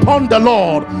waiting upon the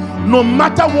Lord. No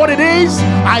matter what it is,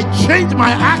 I change my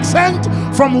accent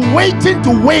from waiting to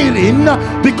waiting,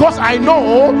 because I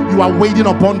know you are waiting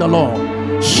upon the Lord.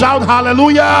 Shout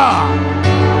hallelujah.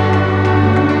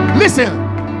 Listen.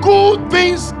 Good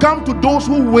things come to those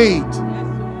who wait.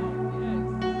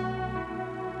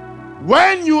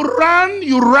 When you run,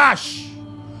 you rush.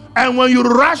 And when you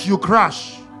rush, you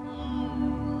crash.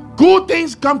 Good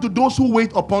things come to those who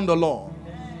wait upon the Lord.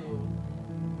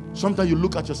 Sometimes you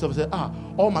look at yourself and say,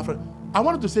 oh my friend, I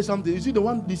wanted to say something. You see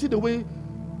the way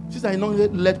Sister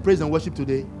Inonge led praise and worship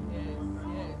today?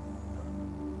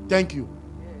 Thank you.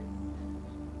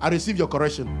 I received your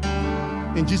correction.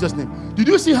 In Jesus' name. Did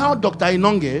you see how Dr.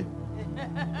 Inonge,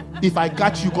 if I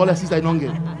catch you, call her Sister Inonge,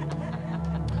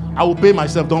 I will pay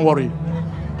myself, don't worry.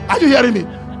 Are you hearing me?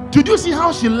 Did you see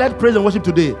how she led praise and worship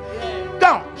today?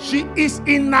 Now, she is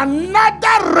in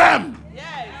another realm.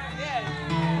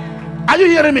 Are you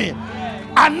hearing me?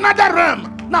 Another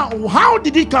realm. Now, how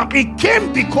did it come? It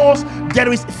came because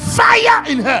there is fire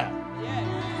in her.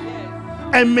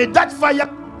 And may that fire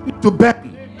to burn.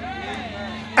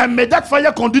 And may that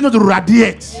fire continue to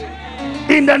radiate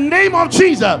in the name of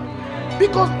Jesus.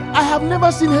 Because I have never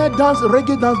seen her dance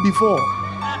reggae dance before.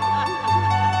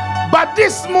 But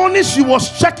this morning she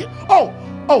was checking.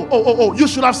 Oh, you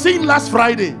should have seen last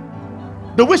Friday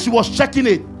the way she was checking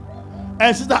it.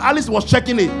 And Sister Alice was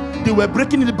checking it. They were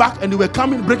breaking it back and they were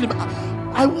coming, breaking it back.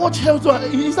 I watched her.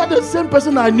 Is that the same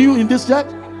person I knew in this church?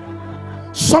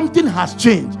 Something has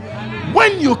changed.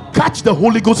 When you catch the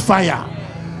Holy Ghost fire,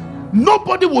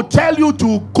 nobody will tell you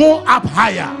to go up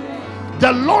higher.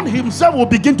 The Lord himself will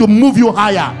begin to move you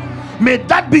higher. May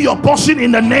that be your portion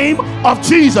in the name of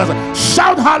Jesus.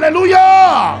 Shout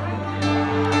hallelujah.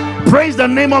 Praise the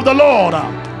name of the Lord.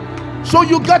 So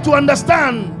you got to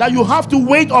understand that you have to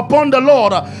wait upon the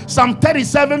Lord. Psalm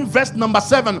 37 verse number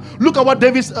 7. Look at what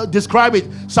David described it.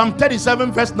 Psalm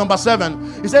 37 verse number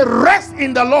 7. He said, rest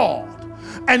in the Lord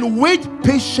and wait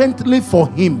patiently for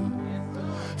him.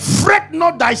 Fret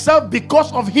not thyself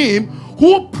because of him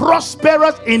who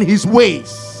prospereth in his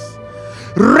ways.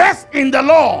 Rest in the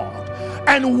Lord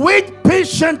and wait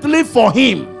patiently for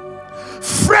him.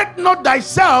 Fret not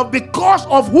thyself because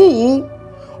of him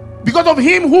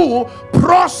who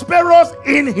prospereth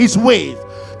in his ways.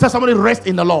 Tell somebody, rest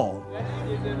in the Lord.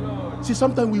 See,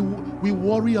 sometimes we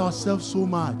worry ourselves so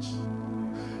much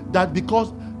that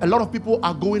because a lot of people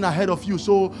are going ahead of you,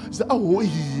 so say, what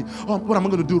am I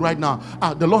going to do right now?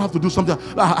 The Lord have to do something.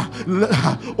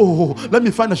 Let me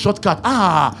find a shortcut.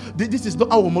 This is not.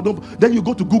 Then you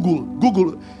go to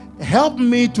Google, help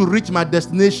me to reach my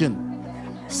destination.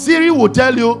 Siri will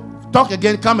tell you, talk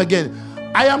again, come again.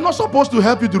 I am not supposed to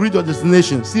help you to reach your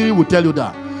destination. Siri will tell you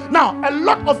that. Now, a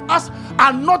lot of us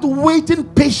are not waiting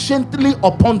patiently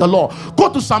upon the Lord.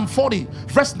 Go to Psalm 40,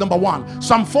 verse number 1.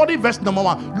 Psalm 40, verse number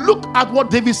 1. Look at what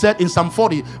David said in Psalm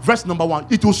 40, verse number 1.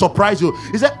 It will surprise you.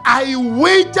 He said, I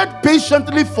waited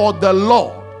patiently for the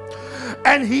Lord,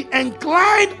 and he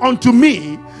inclined unto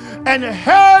me and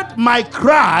heard my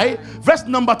cry. Verse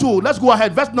number 2. Let's go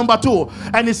ahead. Verse number 2.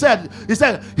 And he said,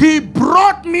 he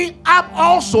brought me up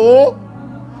also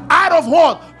out of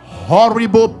what?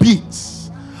 Horrible pits.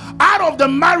 Out of the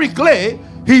miry clay,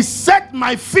 he set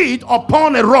my feet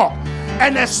upon a rock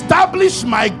and established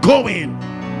my going.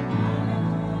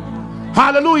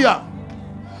 Hallelujah.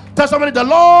 Tell somebody, the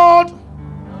Lord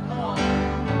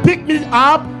picked me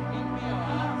up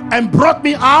and brought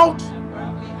me out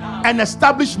and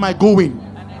established my going.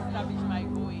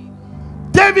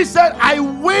 David said, I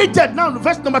waited. Now,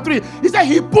 verse number 3. He said,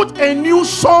 he put a new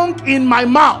song in my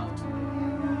mouth.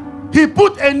 He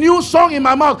put a new song in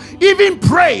my mouth, even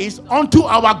praise unto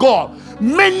our God.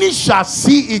 Many shall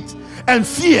see it and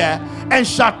fear and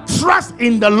shall trust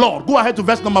in the Lord. Go ahead to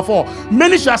verse number 4.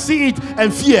 Many shall see it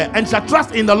and fear and shall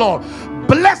trust in the Lord.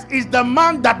 Blessed is the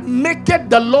man that maketh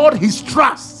the Lord his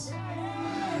trust,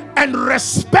 and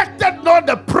respected not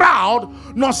the proud,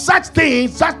 nor such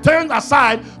things that turn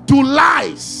aside to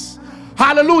lies.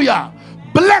 Hallelujah.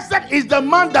 Blessed is the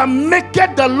man that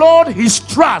maketh the Lord his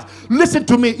trust. Listen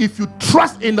to me. If you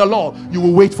trust in the Lord, you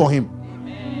will wait for him.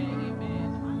 Amen.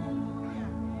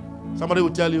 Somebody will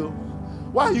tell you,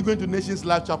 why are you going to Nations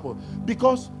Life Chapel?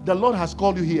 Because the Lord has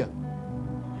called you here.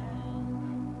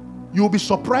 You will be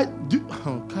surprised. You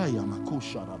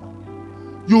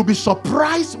will be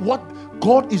surprised what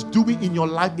God is doing in your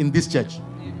life in this church.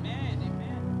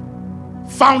 Amen.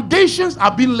 Foundations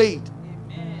are being laid.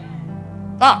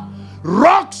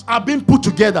 Rocks are being put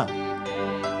together.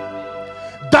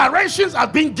 Directions are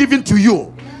being given to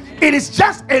you. It is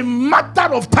just a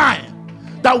matter of time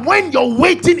that when your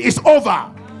waiting is over,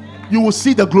 you will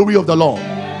see the glory of the Lord.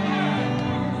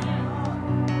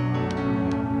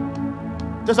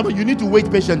 Tell somebody, you need to wait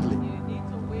patiently.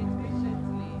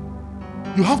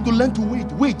 You have to learn to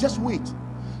wait. Wait, just wait.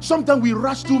 Sometimes we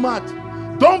rush too much.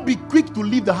 Don't be quick to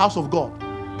leave the house of God.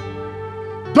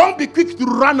 Don't be quick to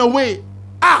run away.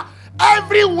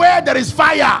 Everywhere there is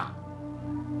fire.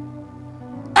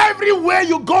 Everywhere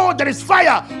you go, there is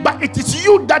fire. But it is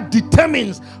you that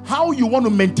determines how you want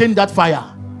to maintain that fire.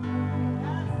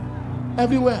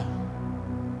 Everywhere.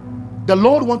 The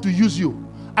Lord wants to use you.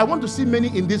 I want to see many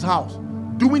in this house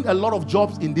doing a lot of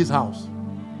jobs in this house.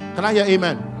 Can I hear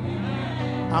amen?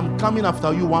 Amen. I'm coming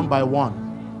after you one by one.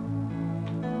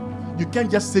 You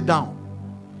can't just sit down.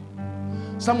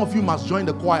 Some of you must join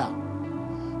the choir.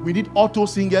 We need alto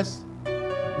singers.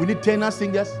 We need tenor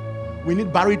singers. We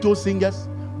need baritone singers.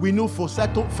 We need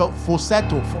falsetto. How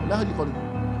do you call it?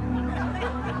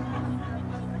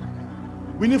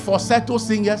 We need falsetto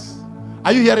singers.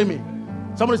 Are you hearing me?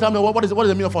 Somebody tell me what is the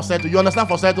meaning of falsetto? You understand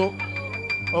falsetto?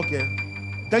 Okay.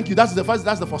 Thank you. That's the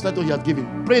falsetto he has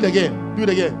given. Play it again. Do it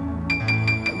again.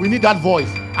 We need that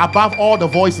voice above all the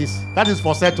voices. That is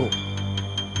falsetto.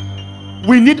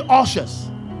 We need ushers.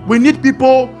 We need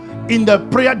people in the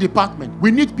prayer department.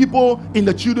 We need people in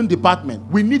the children department.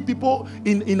 We need people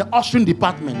in the ushering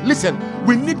department. Listen,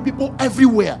 we need people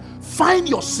everywhere. Find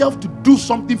yourself to do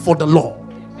something for the Lord.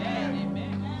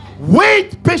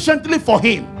 Wait patiently for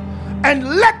him, and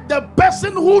let the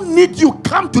person who needs you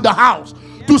come to the house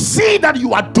to see that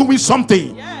you are doing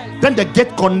something. Then they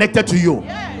get connected to you.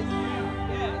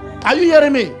 Are you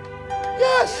hearing me?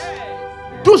 Yes.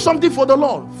 Do something for the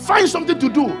Lord. Find something to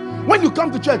do. When you come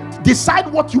to church,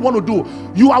 decide what you want to do.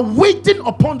 You are waiting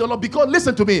upon the Lord, because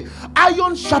listen to me,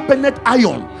 iron sharpeneth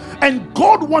iron, and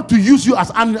God wants to use you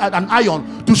as an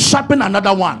iron to sharpen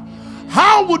another one.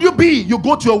 How would you be? You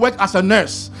go to your work as a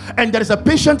nurse, and there is a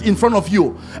patient in front of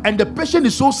you, and the patient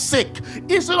is so sick.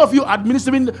 Instead of you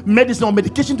administering medicine or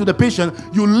medication to the patient,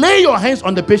 you lay your hands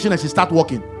on the patient and she start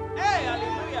walking. Hey,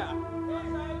 hallelujah.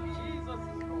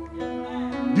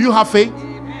 Do you have faith?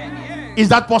 Is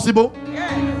that possible?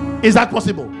 Is that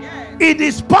possible? It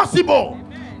is possible,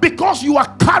 because you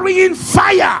are carrying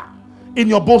fire in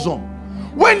your bosom.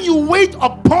 When you wait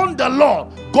upon the Lord,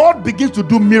 God begins to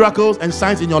do miracles and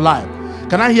signs in your life.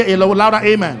 Can I hear a louder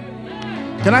amen?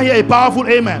 Can I hear a powerful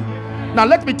amen? Now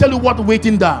let me tell you what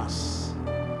waiting does.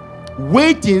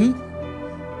 Waiting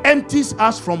empties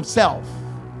us from self.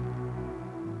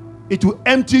 It will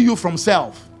empty you from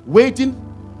self. Waiting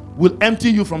will empty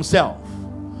you from self.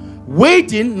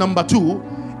 Waiting, number 2,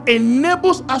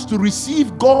 enables us to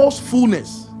receive God's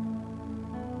fullness.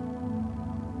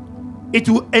 It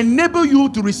will enable you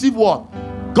to receive what?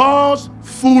 God's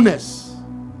fullness.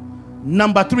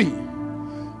 Number 3,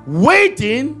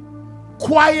 waiting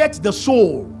quiets the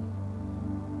soul.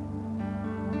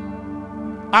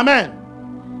 Amen.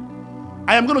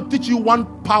 I am going to teach you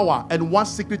one power and one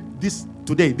secret this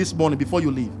morning before you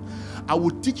leave. I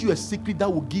will teach you a secret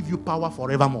that will give you power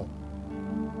forevermore.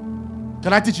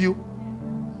 Can I teach you?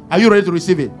 Are you ready to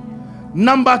receive it?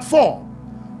 Number 4,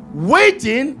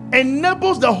 waiting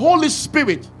enables the Holy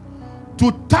Spirit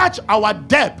to touch our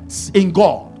depths in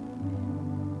God.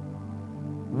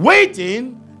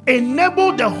 Waiting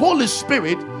enables the Holy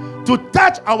Spirit to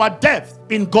touch our depth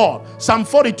in God. Psalm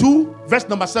 42, verse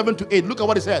number 7 to 8. Look at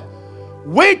what it said.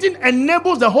 Waiting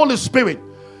enables the Holy Spirit.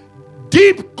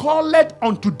 Deep calleth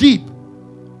unto deep.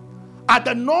 At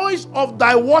the noise of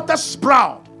thy water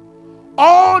sprout,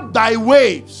 all thy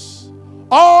waves,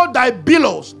 all thy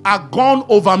billows are gone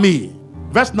over me.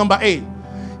 Verse number 8.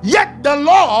 Yet the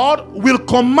Lord will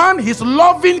command his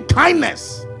loving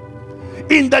kindness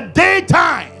in the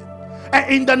daytime,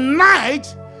 and in the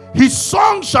night his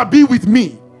song shall be with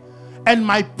me, and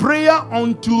my prayer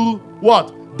unto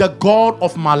what? The God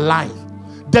of my life.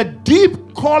 The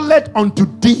deep calleth unto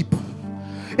deep.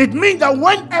 It means that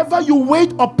whenever you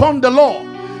wait upon the Lord,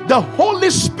 the Holy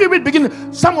Spirit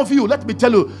begins. Some of you, let me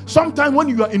tell you, sometimes when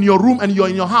you are in your room and you are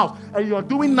in your house and you are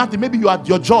doing nothing, maybe you are at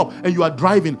your job and you are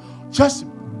driving, just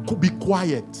be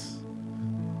quiet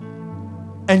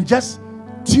and just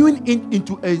tune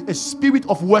into a spirit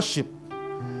of worship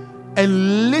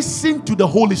and listen to the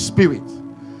Holy Spirit.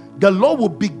 The Lord will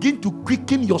begin to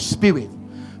quicken your spirit,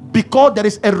 because there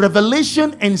is a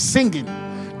revelation in singing.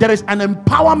 There is an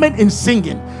empowerment in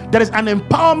singing. There is an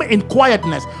empowerment in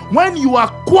quietness. When you are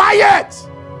quiet,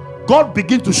 God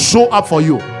begins to show up for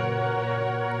you.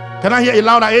 Can I hear a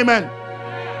louder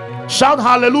amen? Shout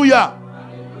hallelujah.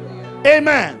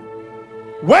 Amen.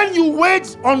 When you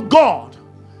wait on God,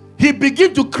 he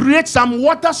begins to create some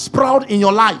water sprout in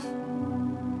your life.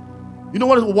 You know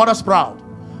what is a water sprout?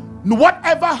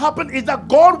 Whatever happens is that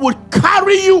God will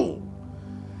carry you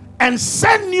and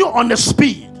send you on the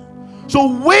speed.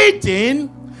 So waiting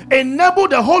enable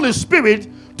the Holy Spirit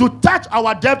to touch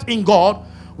our depth in God.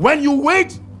 When you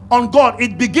wait on God,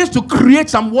 it begins to create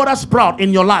some water sprout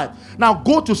in your life. Now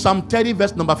go to Psalm 30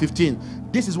 verse number 15.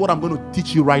 This is what I'm going to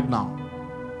teach you right now.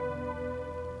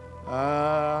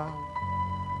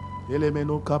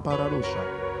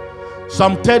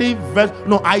 Psalm 30 verse,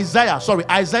 no, Isaiah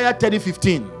 30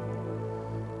 15.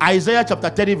 Isaiah chapter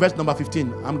 30 verse number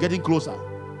 15. I'm getting closer.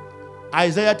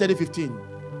 Isaiah 30 15.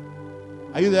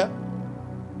 Are you there?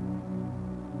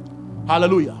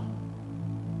 Hallelujah.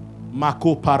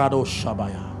 Mako parado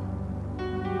shabaya.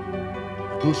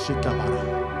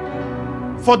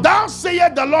 For thou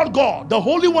sayest the Lord God, the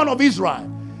Holy One of Israel,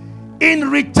 in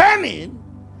returning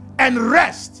and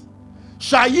rest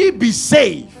shall ye be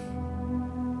saved.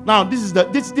 Now this is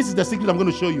the secret I'm going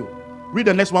to show you. Read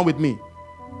the next one with me.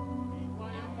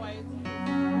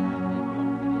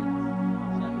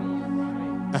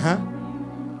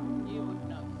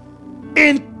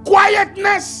 In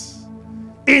quietness,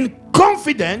 in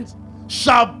confidence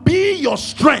shall be your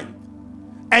strength,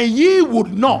 and ye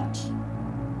would not.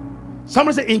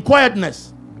 Somebody say, in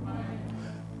quietness,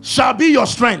 shall be your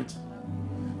strength,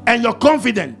 and you're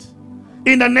confident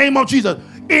in the name of Jesus.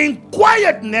 In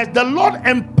quietness, the Lord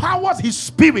empowers his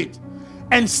spirit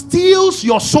and steals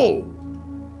your soul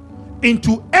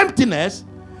into emptiness,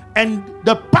 and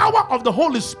the power of the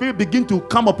Holy Spirit begin to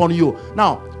come upon you.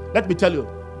 Now, let me tell you,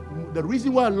 the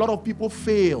reason why a lot of people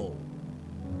fail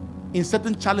in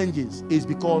certain challenges is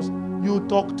because you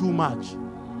talk too much.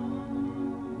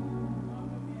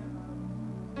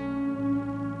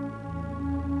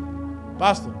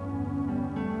 Pastor,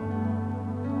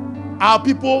 our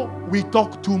people, we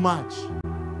talk too much.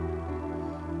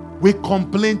 We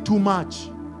complain too much.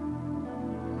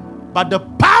 But the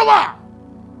power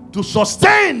to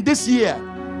sustain this year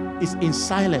is in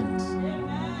silence.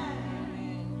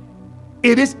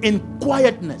 It is in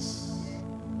quietness.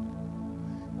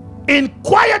 In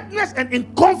quietness and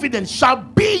in confidence shall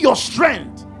be your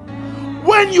strength.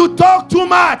 When you talk too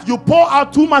much, you pour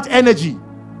out too much energy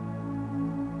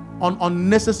on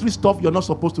unnecessary stuff you're not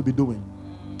supposed to be doing.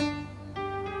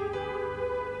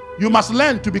 You must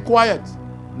learn to be quiet.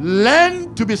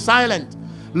 Learn to be silent.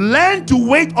 Learn to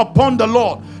wait upon the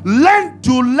Lord. Learn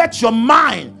to let your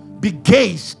mind be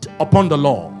gazed upon the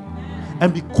Lord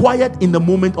and be quiet in the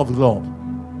moment of the Lord.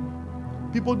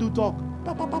 People do talk.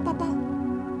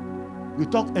 You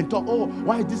talk and talk. Oh,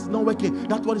 why is this not working?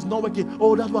 That one is not working.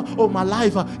 Oh, that one. Oh, my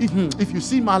life. If you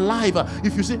see my life,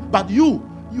 if you see, but you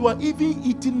are even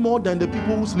eating more than the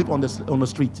people who sleep on the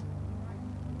street.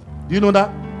 Do you know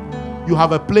that? You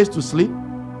have a place to sleep.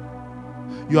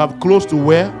 You have clothes to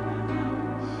wear.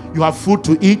 You have food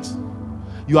to eat.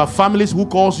 You have families who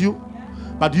calls you.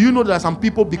 But do you know there are some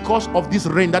people, because of this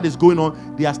rain that is going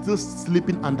on, they are still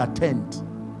sleeping under tent.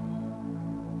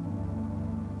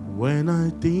 When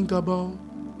I think about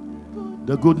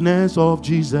the goodness of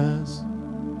Jesus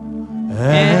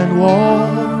and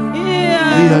what he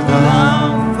has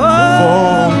done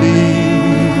for me,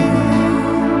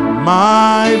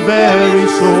 my very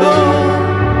soul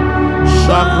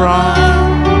shall cry,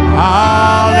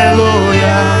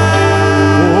 hallelujah,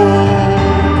 oh,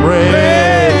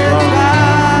 praise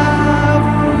God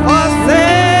for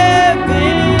saving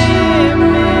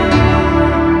me.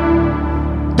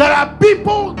 There are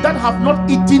people that have not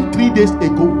eaten 3 days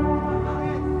ago.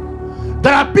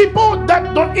 There are people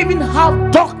that don't even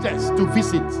have doctors to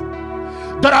visit.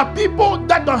 There are people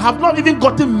that have not even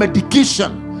gotten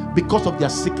medication because of their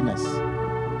sickness.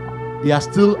 They are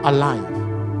still alive.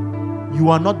 You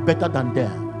are not better than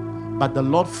them, but the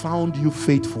Lord found you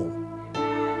faithful,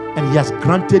 and he has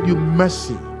granted you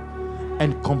mercy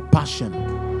and compassion.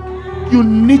 You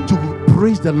need to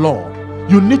praise the Lord.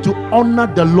 You need to honor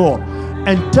the Lord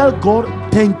and tell God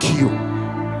thank you.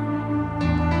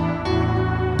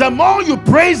 The more you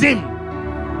praise him,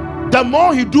 the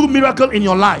more he do miracle in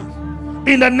your life,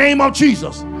 in the name of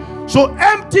Jesus. So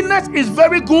emptiness is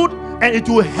very good, and it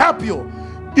will help you.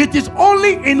 It is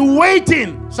only in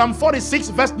waiting. Psalm 46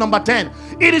 verse number 10.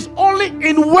 It is only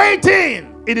in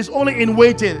waiting. It is only in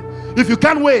waiting. If you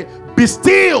can't wait, be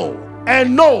still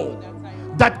and know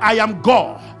that I am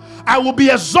God. I will be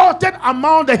exalted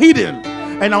among the hidden,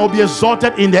 and I will be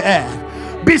exalted in the air.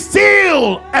 Be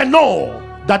still and know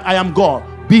that I am God.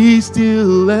 Be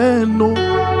still and know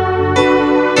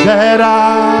that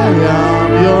I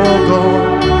am your God.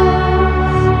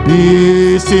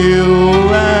 Be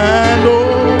still and know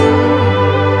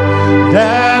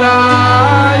that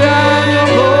I am your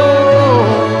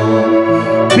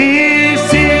God. Be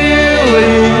still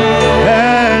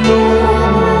and know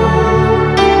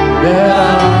that I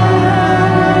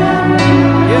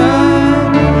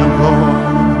am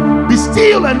God. Be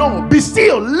still and know. Be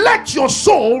still. Let your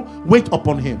soul wait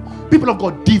upon him. People of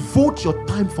God, devote your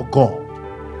time for God.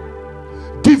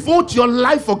 Devote your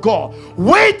life for God.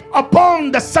 Wait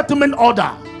upon the settlement order.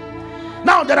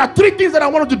 Now, there are 3 things that I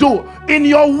want you to do. In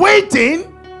your waiting,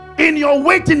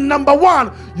 number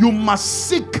 1, you must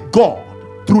seek God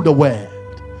through the word.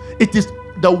 It is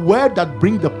the word that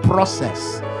brings the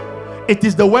process. It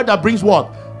is the word that brings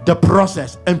what? The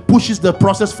process, and pushes the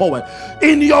process forward.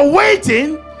 In your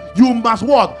waiting, you must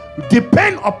what?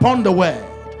 Depend upon the word.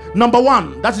 Number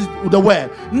 1, that is the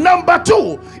word. Number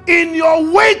 2, in your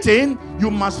waiting, you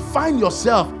must find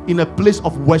yourself in a place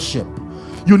of worship.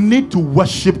 You need to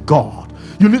worship God.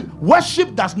 You need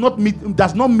worship. Does not mean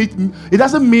it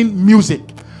doesn't mean music.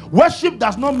 Worship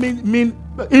does not mean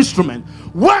instrument.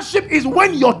 Worship is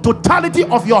when your totality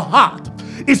of your heart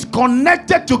is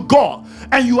connected to God,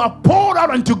 and you are poured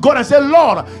out into God and say,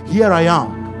 Lord, here I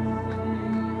am.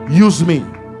 Use me.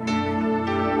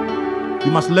 You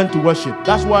must learn to worship.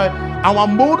 That's why our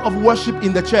mode of worship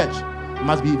in the church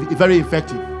must be very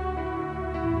effective.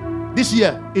 This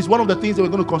year is one of the things that we're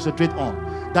going to concentrate on.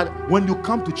 that when you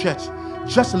come to church,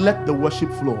 just let the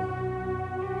worship flow.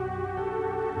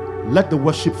 Let the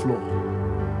worship flow.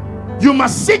 You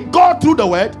must seek God through the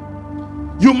word.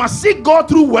 You must seek God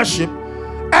through worship.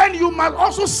 And you must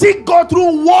also seek God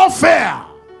through warfare.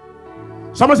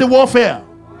 Somebody say warfare.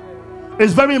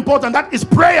 It's very important. That is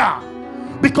prayer.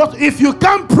 Because if you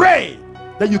can't pray,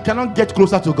 then you cannot get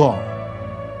closer to God.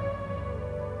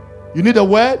 You need a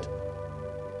word.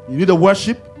 You need a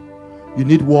worship. You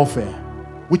need warfare,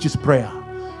 which is prayer.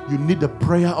 You need the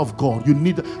prayer of God. You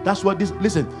need that's what this.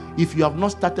 Listen, if you have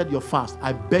not started your fast,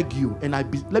 I beg you, and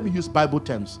let me use Bible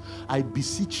terms. I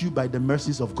beseech you by the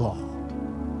mercies of God.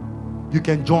 You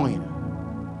can join it.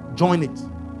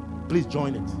 Please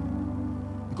join it,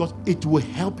 because it will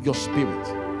help your spirit.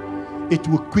 It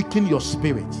will quicken your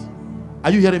spirit.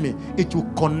 Are you hearing me? It will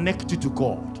connect you to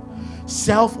God.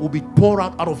 Self will be poured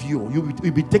out of you. You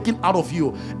will be taken out of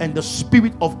you, and the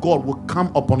Spirit of God will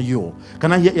come upon you.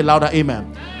 Can I hear a louder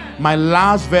amen? My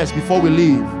last verse before we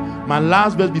leave.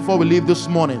 This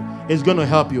morning is going to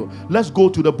help you. Let's go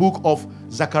to the book of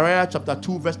Zechariah chapter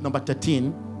 2 verse number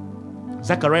 13.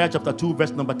 Zechariah chapter 2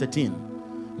 verse number 13.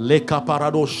 Leka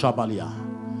parado shabalia.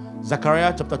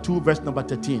 Zechariah chapter 2 verse number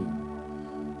 13.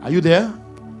 Are you there?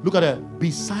 Look at it.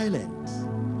 Be silent.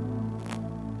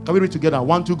 Can we read together?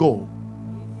 1, 2, go.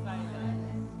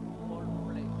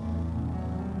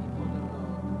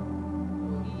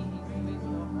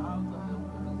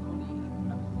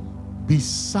 Be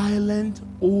silent,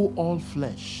 O all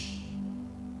flesh,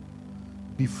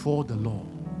 before the Lord.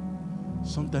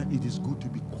 Sometimes it is good to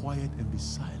be quiet and be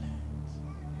silent.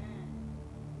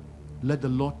 Let the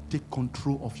Lord take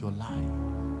control of your life.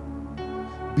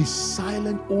 Be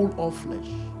silent, all flesh,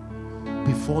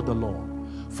 before the Lord.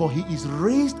 For he is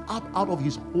raised up out of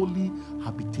his holy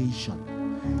habitation.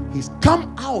 He's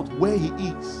come out where he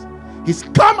is. He's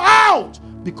come out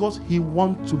because he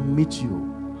wants to meet you.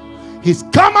 He's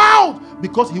come out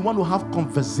because he wants to have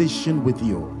conversation with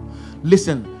you.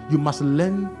 Listen, you must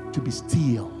learn to be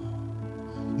still.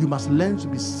 You must learn to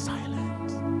be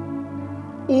silent.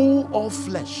 All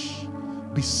flesh,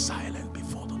 be silent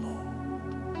before the Lord.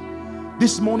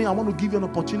 This morning, I want to give you an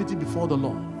opportunity before the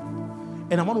Lord.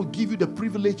 And I want to give you the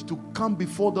privilege to come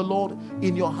before the Lord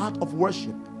in your heart of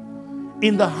worship,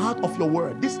 in the heart of your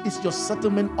word. This is your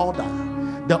settlement order.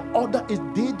 The order is,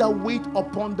 they that wait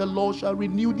upon the Lord shall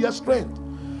renew their strength.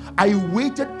 I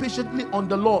waited patiently on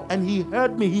the Lord, and he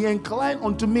heard me. He inclined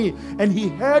unto me, and he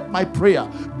heard my prayer.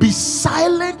 Be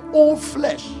silent, O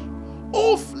flesh.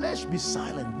 O flesh, be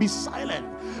silent. Be silent.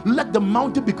 Let the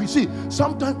mountain be quiet. See,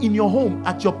 sometimes in your home,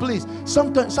 at your place,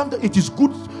 sometimes it is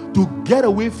good to get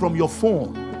away from your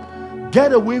phone.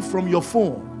 Get away from your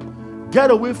phone. Get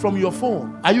away from your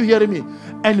phone. Are you hearing me?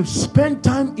 And spend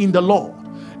time in the Lord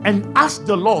and ask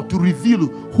the Lord to reveal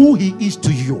who he is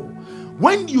to you.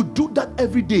 When you do that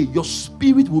every day, your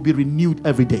spirit will be renewed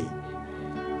every day.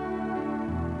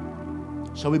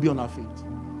 Shall we be on our feet?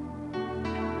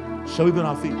 Shall we be on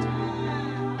our feet?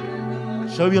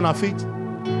 Shall we be on our feet?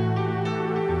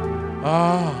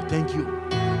 Ah, thank you.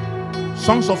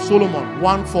 Songs of Solomon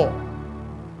 1:4.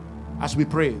 As we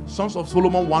pray, Songs of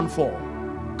Solomon 1:4.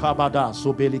 Kabada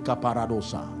sobelika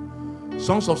paradosa.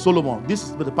 Songs of Solomon. This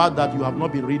is the part that you have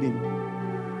not been reading.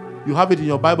 You have it in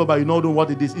your Bible, but you don't know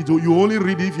what it is. You only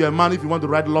read it if you're a man, if you want to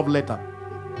write a love letter.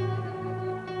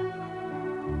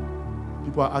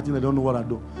 People are acting, they don't know what I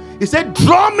do. He said,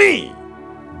 draw me.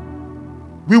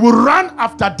 We will run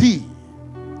after thee.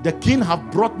 The king have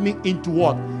brought me into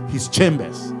what? His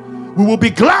chambers. We will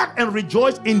be glad and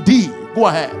rejoice in thee. Go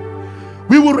ahead.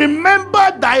 We will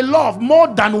remember thy love more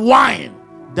than wine.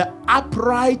 The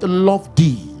upright love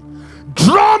thee.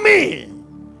 Draw me.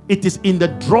 It is in the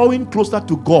drawing closer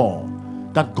to God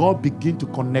that God begin to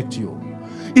connect you.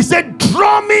 He said,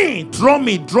 draw me, draw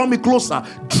me, draw me closer.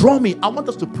 Draw me. I want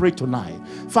us to pray tonight.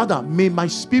 Father, may my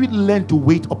spirit learn to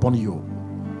wait upon you.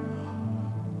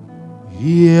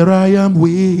 Here I am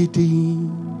waiting.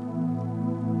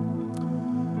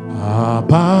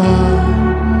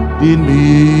 Abide in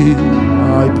me,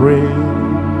 I pray.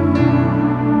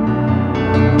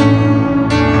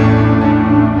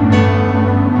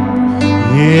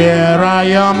 Here I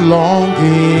am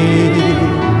longing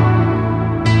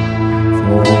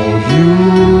for you.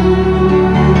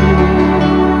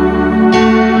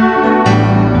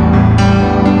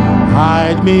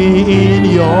 Hide me in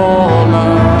your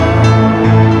love.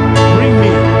 Bring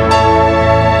me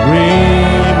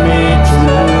to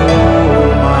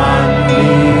my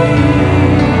knees.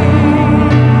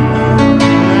 May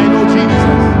I know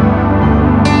Jesus.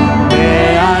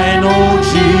 May I know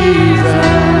Jesus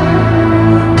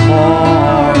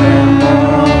more and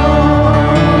more.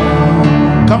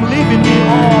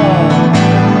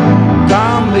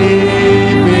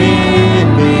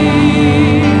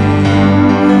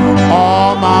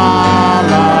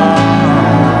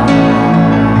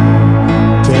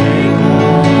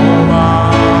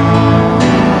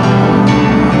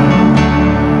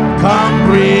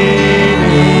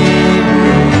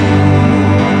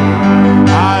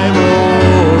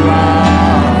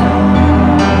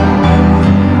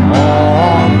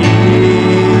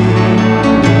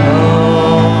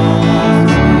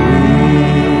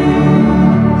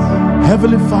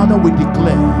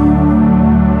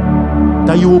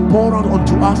 that you will pour out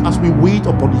unto us as we wait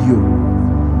upon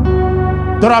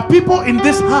you. There are people in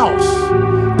this house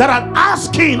that are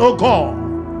asking, oh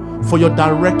God, for your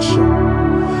direction,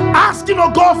 asking, oh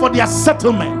God, for their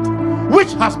settlement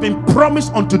which has been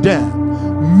promised unto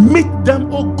them. Meet them,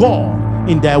 oh God,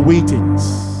 in their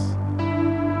waitings.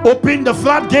 Open the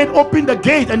floodgate, open the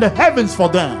gate and the heavens for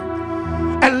them,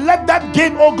 and let that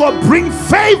gate, oh God, bring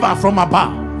favor from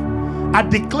above. I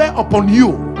declare upon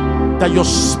you that your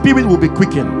spirit will be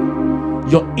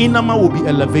quickened, your inner man will be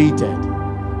elevated.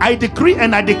 I decree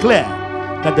and I declare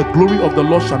that the glory of the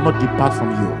Lord shall not depart from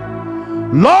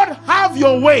you. Lord, have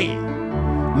your way.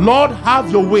 Lord,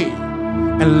 have your way,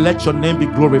 and let your name be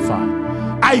glorified.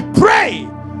 I pray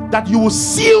that you will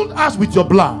seal us with your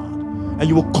blood, and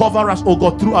you will cover us, oh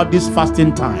God, throughout this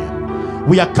fasting time.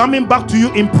 We are coming back to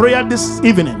you in prayer this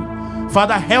evening.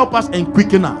 Father, help us and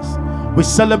quicken us. We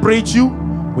celebrate you,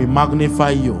 we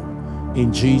magnify you.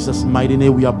 In Jesus' mighty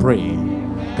name we are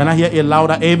praying. Can I hear a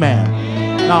louder amen?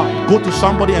 Now go to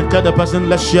somebody and tell the person,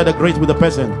 let's share the grace with the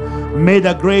person. May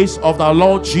the grace of our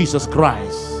Lord Jesus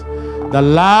Christ, the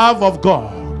love of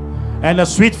God, and the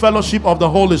sweet fellowship of the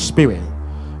Holy Spirit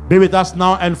be with us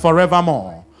now and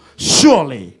forevermore.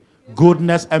 Surely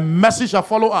goodness and mercy shall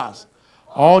follow us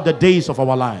all the days of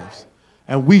our lives,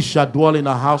 and we shall dwell in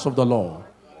the house of the Lord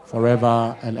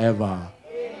forever and ever.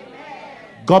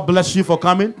 God bless you for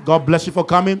coming. God bless you for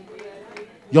coming.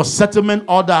 Your settlement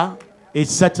order is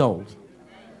settled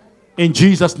in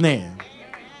Jesus' name.